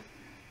 800,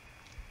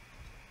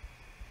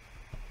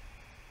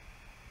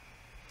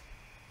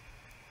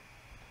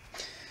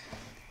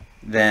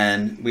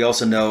 then we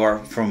also know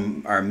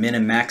from our min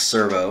and max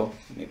servo,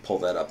 let me pull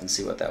that up and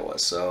see what that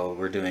was. So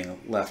we're doing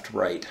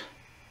left-right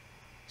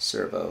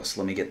servo.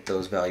 So let me get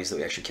those values that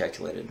we actually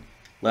calculated.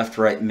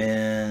 Left-right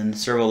min,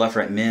 servo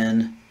left-right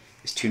min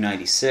is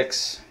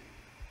 296,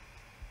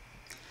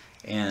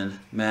 and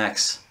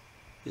max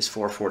is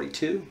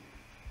 442.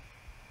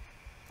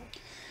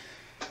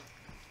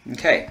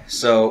 Okay,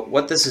 so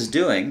what this is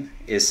doing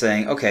is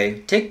saying,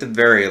 okay, take the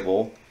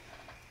variable,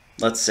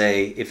 let's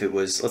say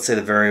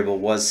the variable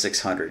was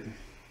 600.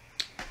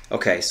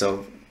 Okay,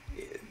 so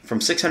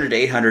from 600 to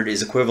 800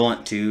 is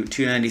equivalent to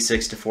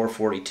 296 to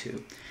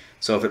 442.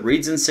 So if it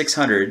reads in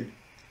 600,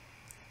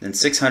 then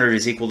 600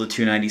 is equal to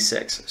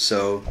 296.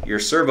 So your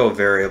servo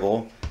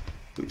variable,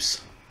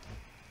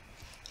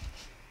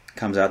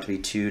 comes out to be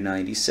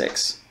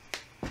 296.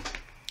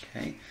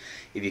 Okay.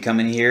 If you come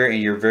in here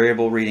and your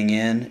variable reading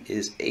in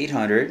is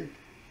 800,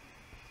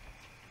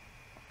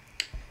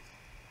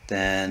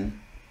 then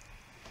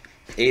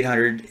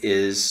 800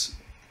 is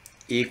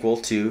equal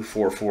to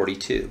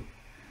 442.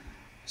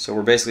 So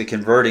we're basically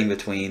converting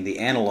between the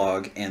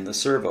analog and the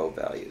servo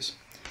values.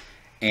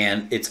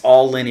 And it's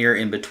all linear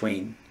in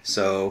between.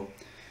 So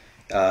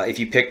if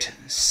you picked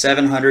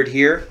 700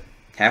 here,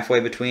 halfway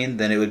between,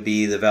 then it would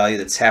be the value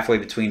that's halfway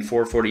between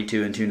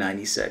 442 and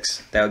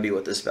 296. That would be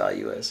what this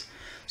value is.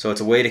 So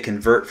it's a way to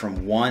convert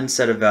from one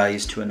set of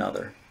values to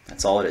another.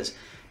 That's all it is.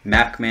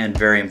 Map command,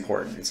 very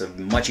important. It's a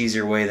much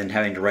easier way than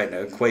having to write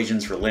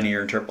equations for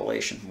linear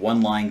interpolation.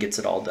 One line gets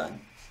it all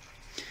done.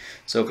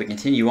 So if we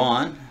continue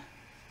on,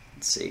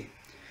 let's see.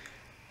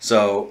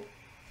 So,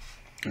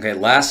 okay,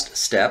 last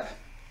step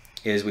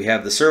is we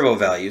have the servo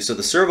value. So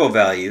the servo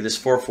value, this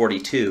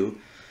 442,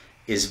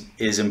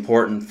 is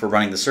important for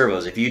running the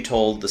servos. If you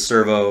told the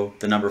servo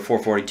the number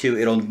 442,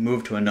 it'll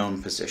move to a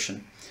known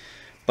position.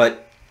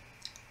 But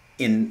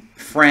in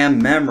FRAM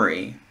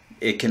memory,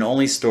 it can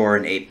only store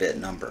an 8-bit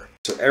number.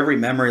 So every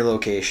memory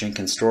location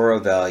can store a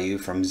value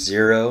from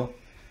 0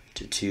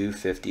 to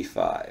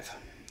 255.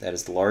 That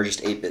is the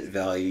largest 8-bit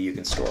value you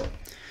can store.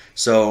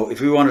 So if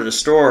we wanted to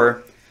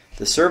store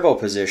the servo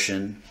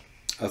position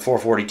of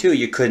 442,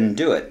 you couldn't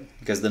do it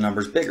because the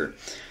number's bigger.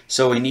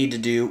 So we need to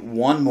do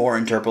one more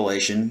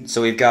interpolation.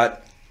 So we've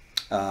got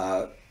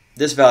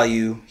this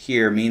value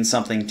here means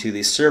something to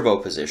the servo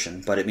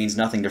position, but it means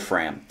nothing to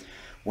FRAM.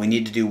 We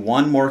need to do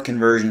one more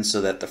conversion so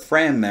that the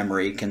FRAM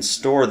memory can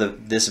store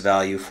this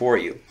value for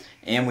you.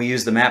 And we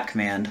use the map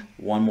command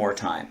one more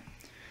time.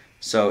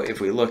 So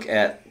if we look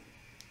at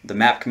the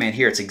map command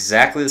here, it's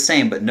exactly the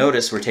same, but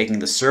notice we're taking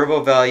the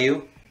servo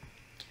value,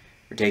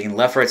 we're taking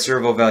left-right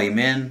servo value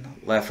min,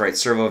 left-right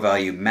servo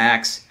value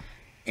max,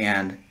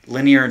 and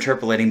linear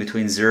interpolating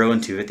between 0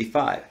 and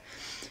 255.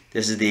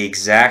 This is the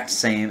exact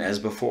same as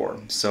before.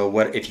 So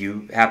what if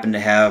you happen to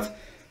have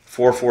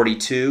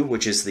 442,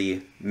 which is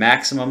the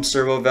maximum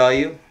servo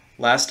value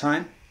last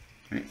time,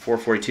 right?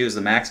 442 is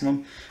the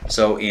maximum.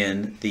 So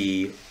in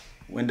the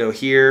window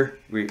here,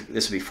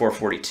 this would be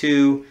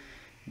 442.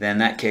 Then in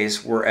that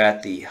case, we're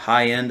at the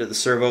high end of the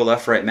servo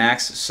left, right,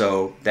 max.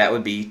 So that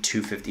would be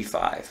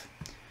 255.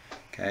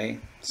 Okay,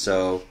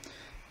 so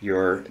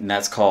and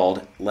that's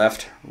called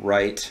left,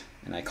 right,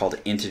 and I called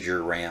it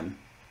integer RAM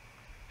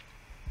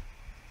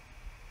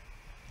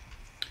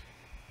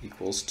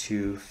equals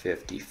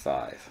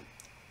 255.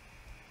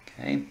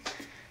 Okay.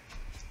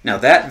 Now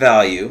that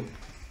value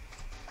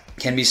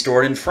can be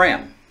stored in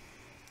FRAM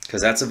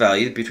because that's a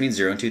value between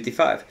 0 and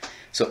 255.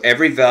 So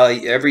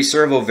every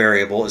servo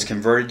variable is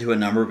converted to a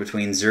number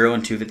between 0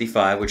 and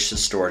 255, which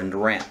is stored into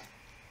RAM.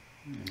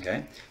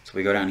 Okay. So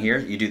we go down here.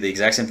 You do the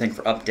exact same thing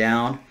for up,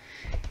 down,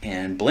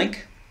 and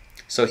blink.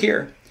 So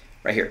here,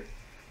 right here.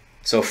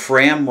 So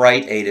FRAM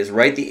write 8 is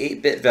write the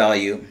 8-bit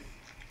value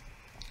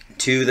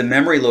to the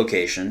memory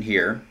location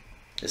here.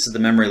 This is the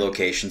memory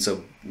location.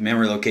 So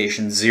memory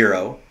location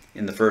 0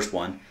 in the first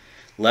one.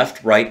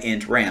 Left, right,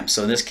 int, RAM.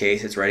 So in this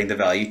case, it's writing the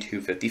value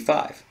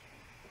 255.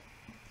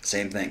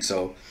 Same thing.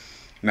 So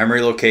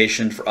memory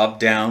location for up,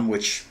 down,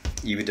 which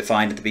you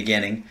defined at the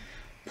beginning.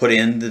 Put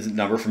in the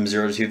number from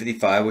 0 to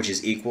 255, which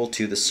is equal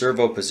to the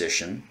servo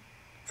position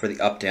for the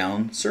up,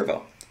 down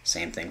servo.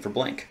 Same thing for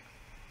blink.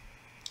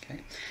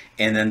 Okay.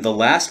 And then the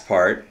last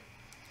part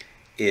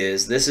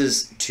is this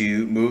is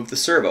to move the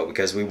servo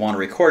because we want to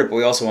record it, but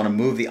we also want to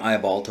move the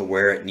eyeball to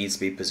where it needs to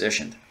be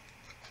positioned.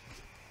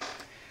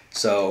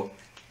 So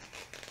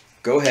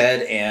go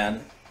ahead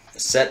and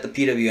set the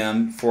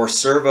PWM for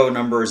servo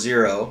number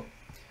 0.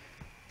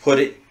 Put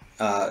it,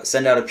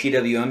 send out a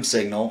PWM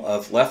signal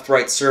of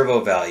left-right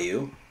servo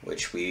value,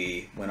 which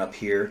we went up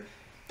here.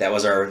 That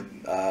was our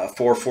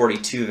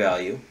 442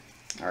 value,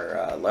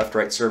 our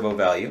left-right servo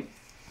value.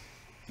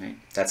 Right?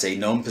 That's a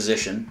known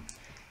position.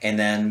 And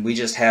then we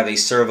just have a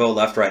servo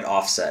left-right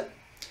offset.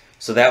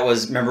 So that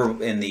was,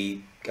 remember in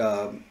the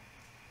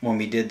when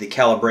we did the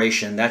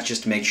calibration, that's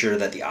just to make sure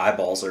that the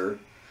eyeballs are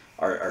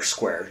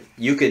square.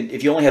 You could,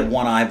 if you only had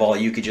one eyeball,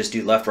 you could just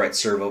do left-right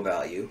servo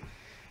value.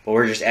 But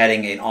we're just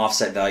adding an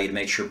offset value to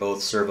make sure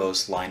both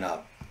servos line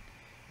up.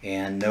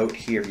 And note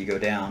here, if you go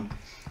down,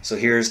 so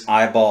here's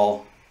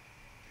eyeball,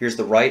 here's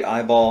the right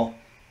eyeball,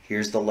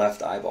 here's the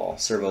left eyeball.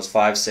 Servos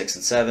 5, 6,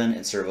 and 7,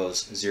 and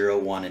servos 0,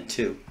 1, and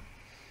 2.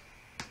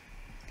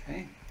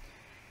 Okay.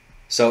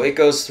 So it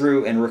goes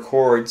through and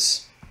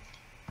records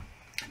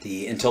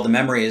until the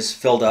memory is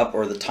filled up,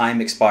 or the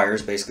time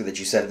expires, basically, that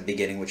you said at the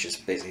beginning, which is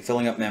basically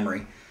filling up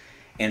memory,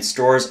 and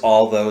stores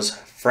all those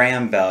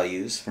FRAM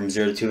values from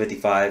 0 to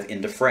 255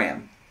 into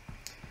FRAM.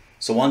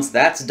 So once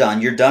that's done,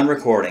 you're done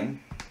recording.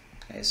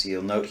 Okay, so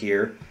you'll note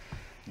here,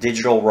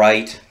 digital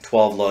write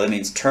 12 low. That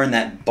means turn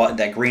that button,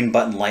 that green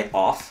button light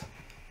off.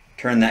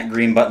 Turn that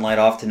green button light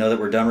off to know that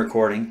we're done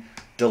recording.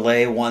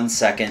 Delay 1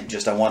 second,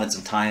 just I wanted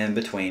some time in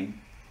between.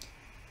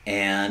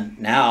 And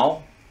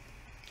now,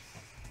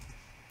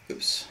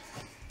 oops,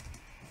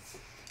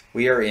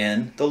 we are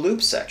in the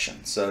loop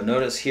section. So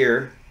notice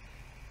here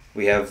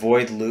we have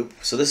void loop.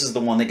 So this is the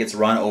one that gets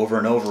run over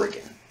and over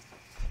again.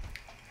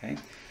 Okay.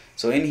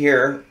 So in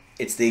here,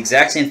 it's the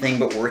exact same thing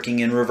but working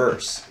in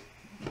reverse.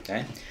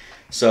 Okay.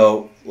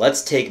 So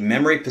let's take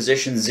memory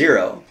position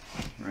 0.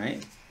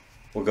 Right.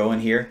 We'll go in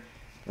here.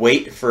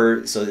 Wait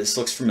for, so this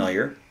looks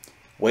familiar.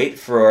 Wait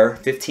for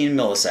 15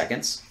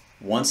 milliseconds.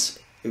 Once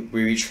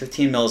we reach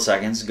 15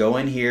 milliseconds, go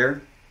in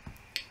here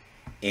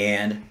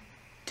and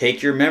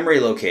take your memory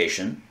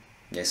location.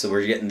 Okay, so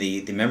we're getting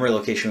the memory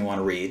location we want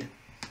to read.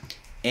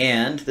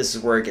 And this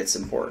is where it gets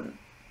important.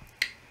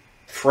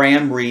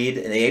 FRAM read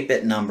an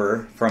 8-bit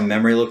number from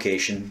memory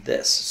location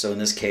this. So in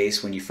this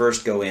case, when you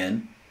first go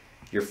in,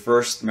 your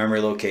first memory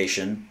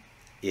location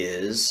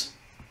is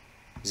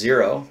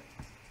 0.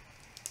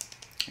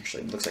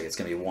 Actually, it looks like it's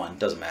going to be 1.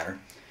 Doesn't matter.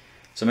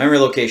 So memory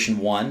location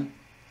 1.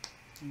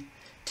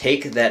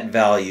 Take that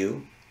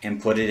value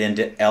and put it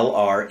into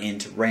LR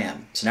into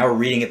RAM. So now we're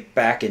reading it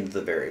back into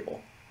the variable.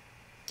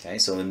 Okay,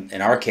 so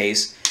in our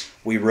case,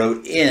 we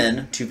wrote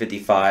in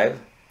 255.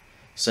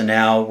 So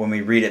now when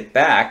we read it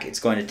back, it's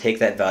going to take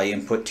that value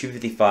and put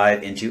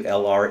 255 into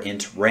LR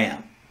into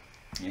RAM.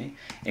 Okay?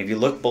 And if you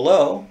look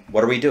below,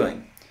 what are we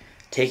doing?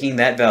 Taking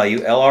that value,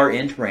 LR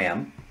into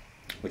RAM,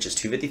 which is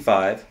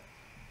 255.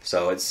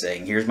 So it's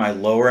saying, here's my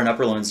lower and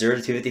upper limit, 0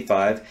 to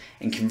 255,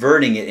 and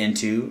converting it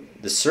into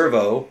the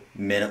servo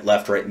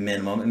left, right,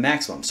 minimum, and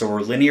maximum. So we're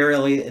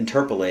linearly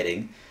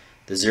interpolating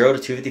the 0 to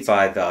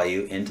 255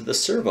 value into the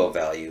servo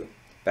value,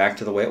 back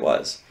to the way it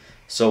was.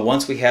 So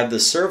once we have the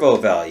servo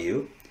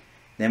value,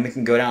 then we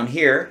can go down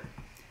here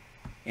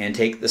and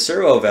take the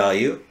servo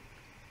value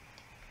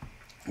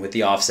with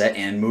the offset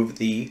and move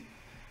the,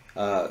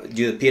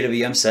 do the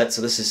PWM set.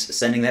 So this is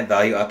sending that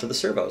value out to the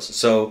servos.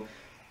 So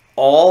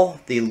all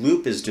the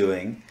loop is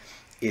doing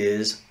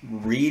is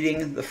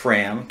reading the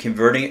FRAM,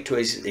 converting it to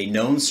a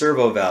known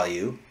servo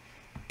value,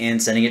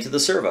 and sending it to the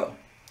servo.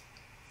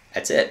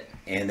 That's it.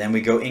 And then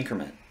we go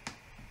increment.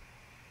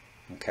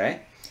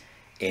 Okay?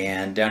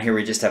 And down here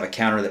we just have a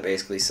counter that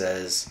basically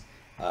says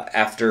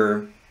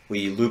after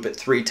we loop it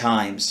 3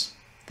 times,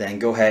 then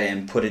go ahead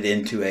and put it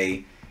into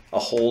a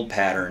hold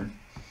pattern.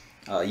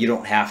 You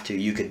don't have to.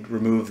 You could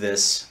remove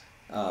this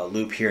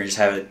loop here and just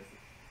have it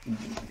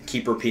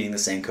keep repeating the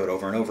same code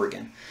over and over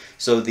again.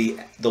 So the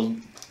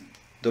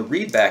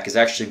read back is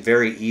actually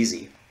very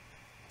easy.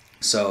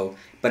 So,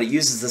 but it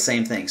uses the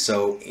same thing.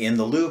 So in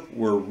the loop,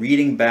 we're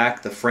reading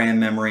back the FRAM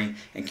memory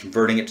and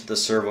converting it to the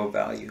servo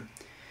value.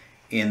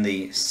 In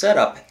the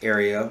setup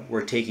area,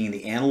 we're taking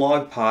the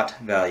analog pot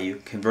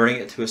value, converting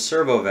it to a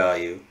servo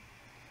value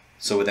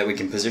so that we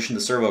can position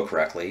the servo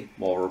correctly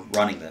while we're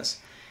running this.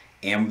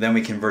 And then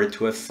we convert it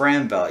to a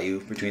FRAM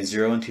value between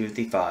 0 and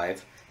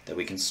 255 that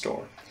we can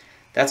store.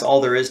 That's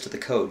all there is to the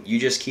code. You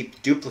just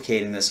keep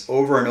duplicating this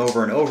over and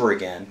over and over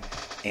again,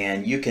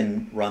 and you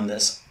can run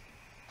this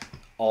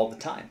all the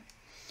time.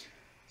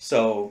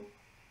 So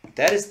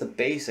that is the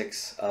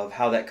basics of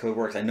how that code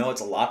works. I know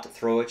it's a lot to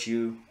throw at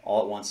you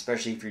all at once,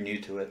 especially if you're new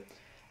to it.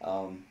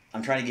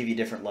 I'm trying to give you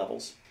different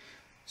levels.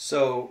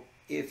 So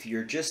if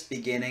you're just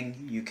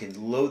beginning, you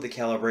can load the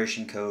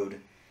calibration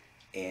code,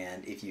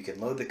 and if you can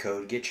load the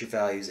code, get your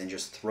values, and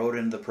just throw it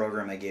into the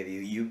program I gave you,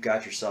 you've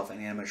got yourself an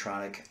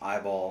animatronic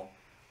eyeball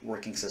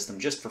working system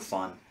just for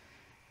fun,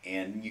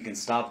 and you can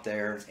stop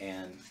there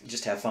and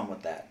just have fun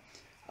with that.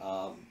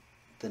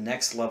 The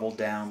next level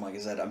down, like I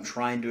said, I'm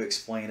trying to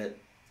explain it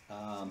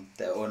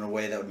in a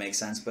way that would make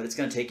sense, but it's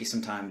going to take you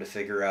some time to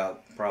figure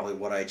out probably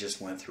what I just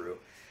went through.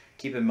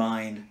 Keep in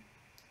mind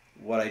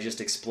what I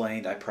just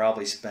explained. I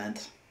probably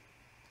spent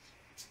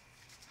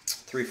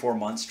 3-4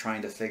 months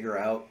trying to figure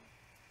out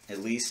at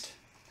least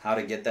how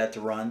to get that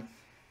to run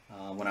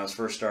when I was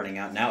first starting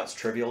out. Now it's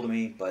trivial to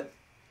me, but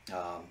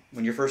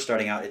when you're first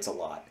starting out, it's a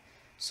lot.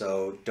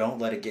 So don't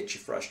let it get you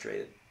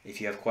frustrated. If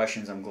you have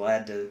questions, I'm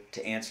glad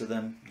to answer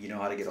them. You know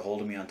how to get a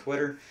hold of me on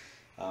Twitter.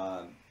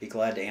 Be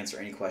glad to answer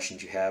any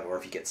questions you have, or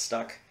if you get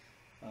stuck.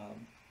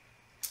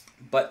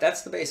 But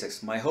that's the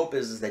basics. My hope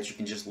is that you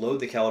can just load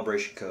the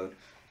calibration code.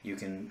 You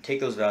can take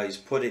those values,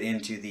 put it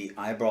into the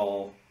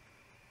eyeball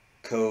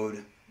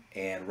code,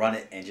 and run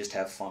it and just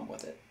have fun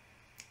with it.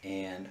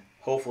 And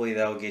hopefully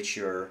that'll get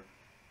your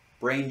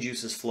brain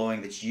juices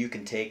flowing, that you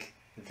can take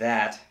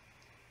that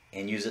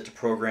and use it to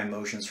program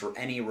motions for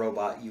any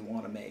robot you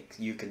want to make.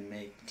 You can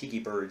make tiki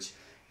birds.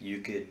 You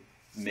could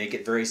make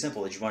it very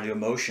simple that you want to do a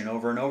motion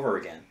over and over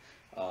again.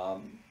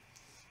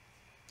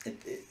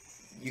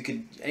 You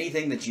could,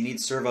 anything that you need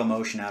servo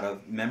motion out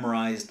of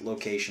memorized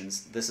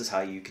locations, this is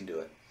how you can do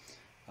it.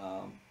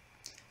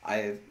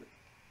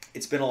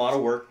 It's been a lot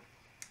of work,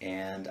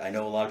 and I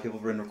know a lot of people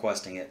have been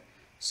requesting it.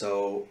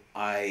 So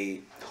I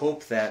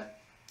hope that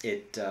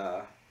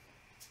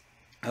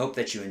I hope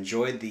that you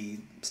enjoyed the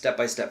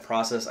step-by-step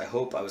process. I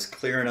hope I was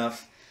clear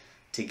enough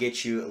to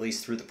get you at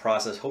least through the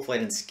process. Hopefully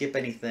I didn't skip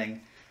anything.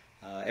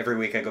 Every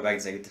week I go back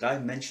and say, did I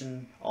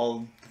mention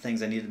all the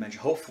things I needed to mention?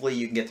 Hopefully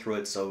you can get through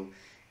it. So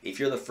if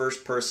you're the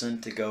first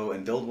person to go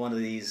and build one of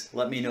these,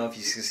 let me know if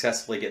you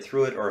successfully get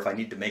through it, or if I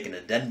need to make an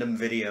addendum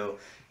video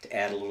to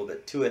add a little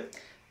bit to it.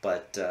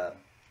 But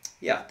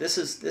yeah, this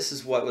was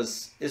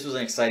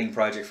an exciting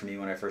project for me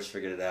when I first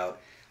figured it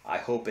out. I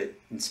hope it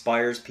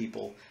inspires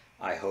people.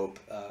 I hope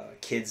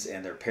kids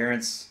and their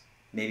parents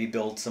maybe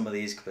build some of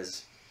these,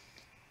 because,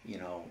 you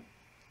know,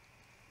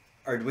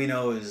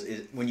 Arduino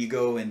is when you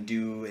go and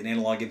do an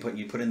analog input and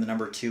you put in the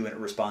number 2 and it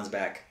responds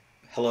back,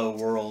 hello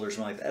world, or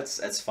something like that,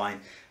 that's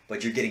fine.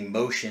 But you're getting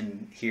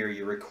motion here,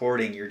 you're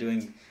recording, you're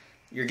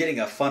getting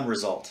a fun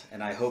result.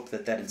 And I hope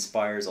that that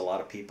inspires a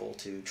lot of people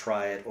to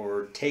try it,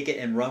 or take it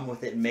and run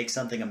with it and make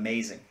something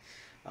amazing.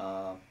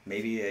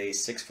 Maybe a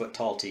 6-foot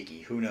tall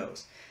tiki, who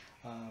knows.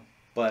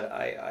 But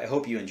I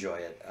hope you enjoy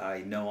it. I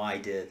know I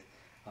did.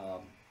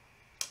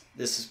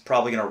 This is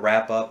probably going to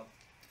wrap up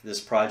this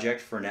project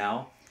for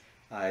now.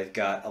 I've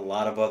got a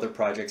lot of other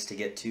projects to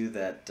get to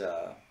that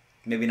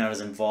maybe not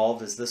as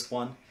involved as this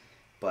one,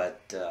 but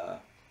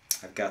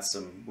I've got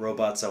some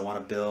robots I want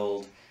to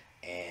build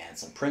and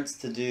some prints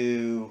to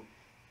do,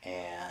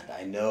 and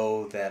I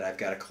know that I've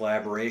got a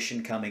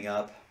collaboration coming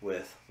up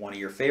with one of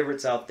your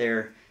favorites out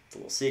there. It's a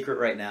little secret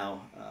right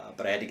now,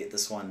 but I had to get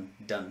this one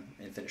done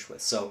and finished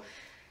with. So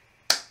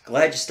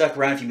glad you stuck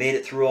around. If you made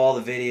it through all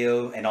the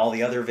video and all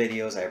the other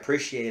videos, I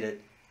appreciate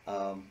it.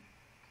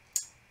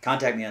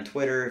 Contact me on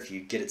Twitter if you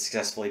get it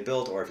successfully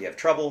built, or if you have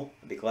trouble,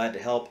 I'd be glad to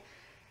help.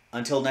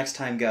 Until next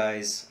time,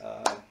 guys,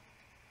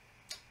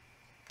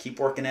 keep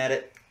working at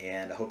it,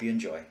 and I hope you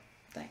enjoy.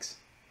 Thanks.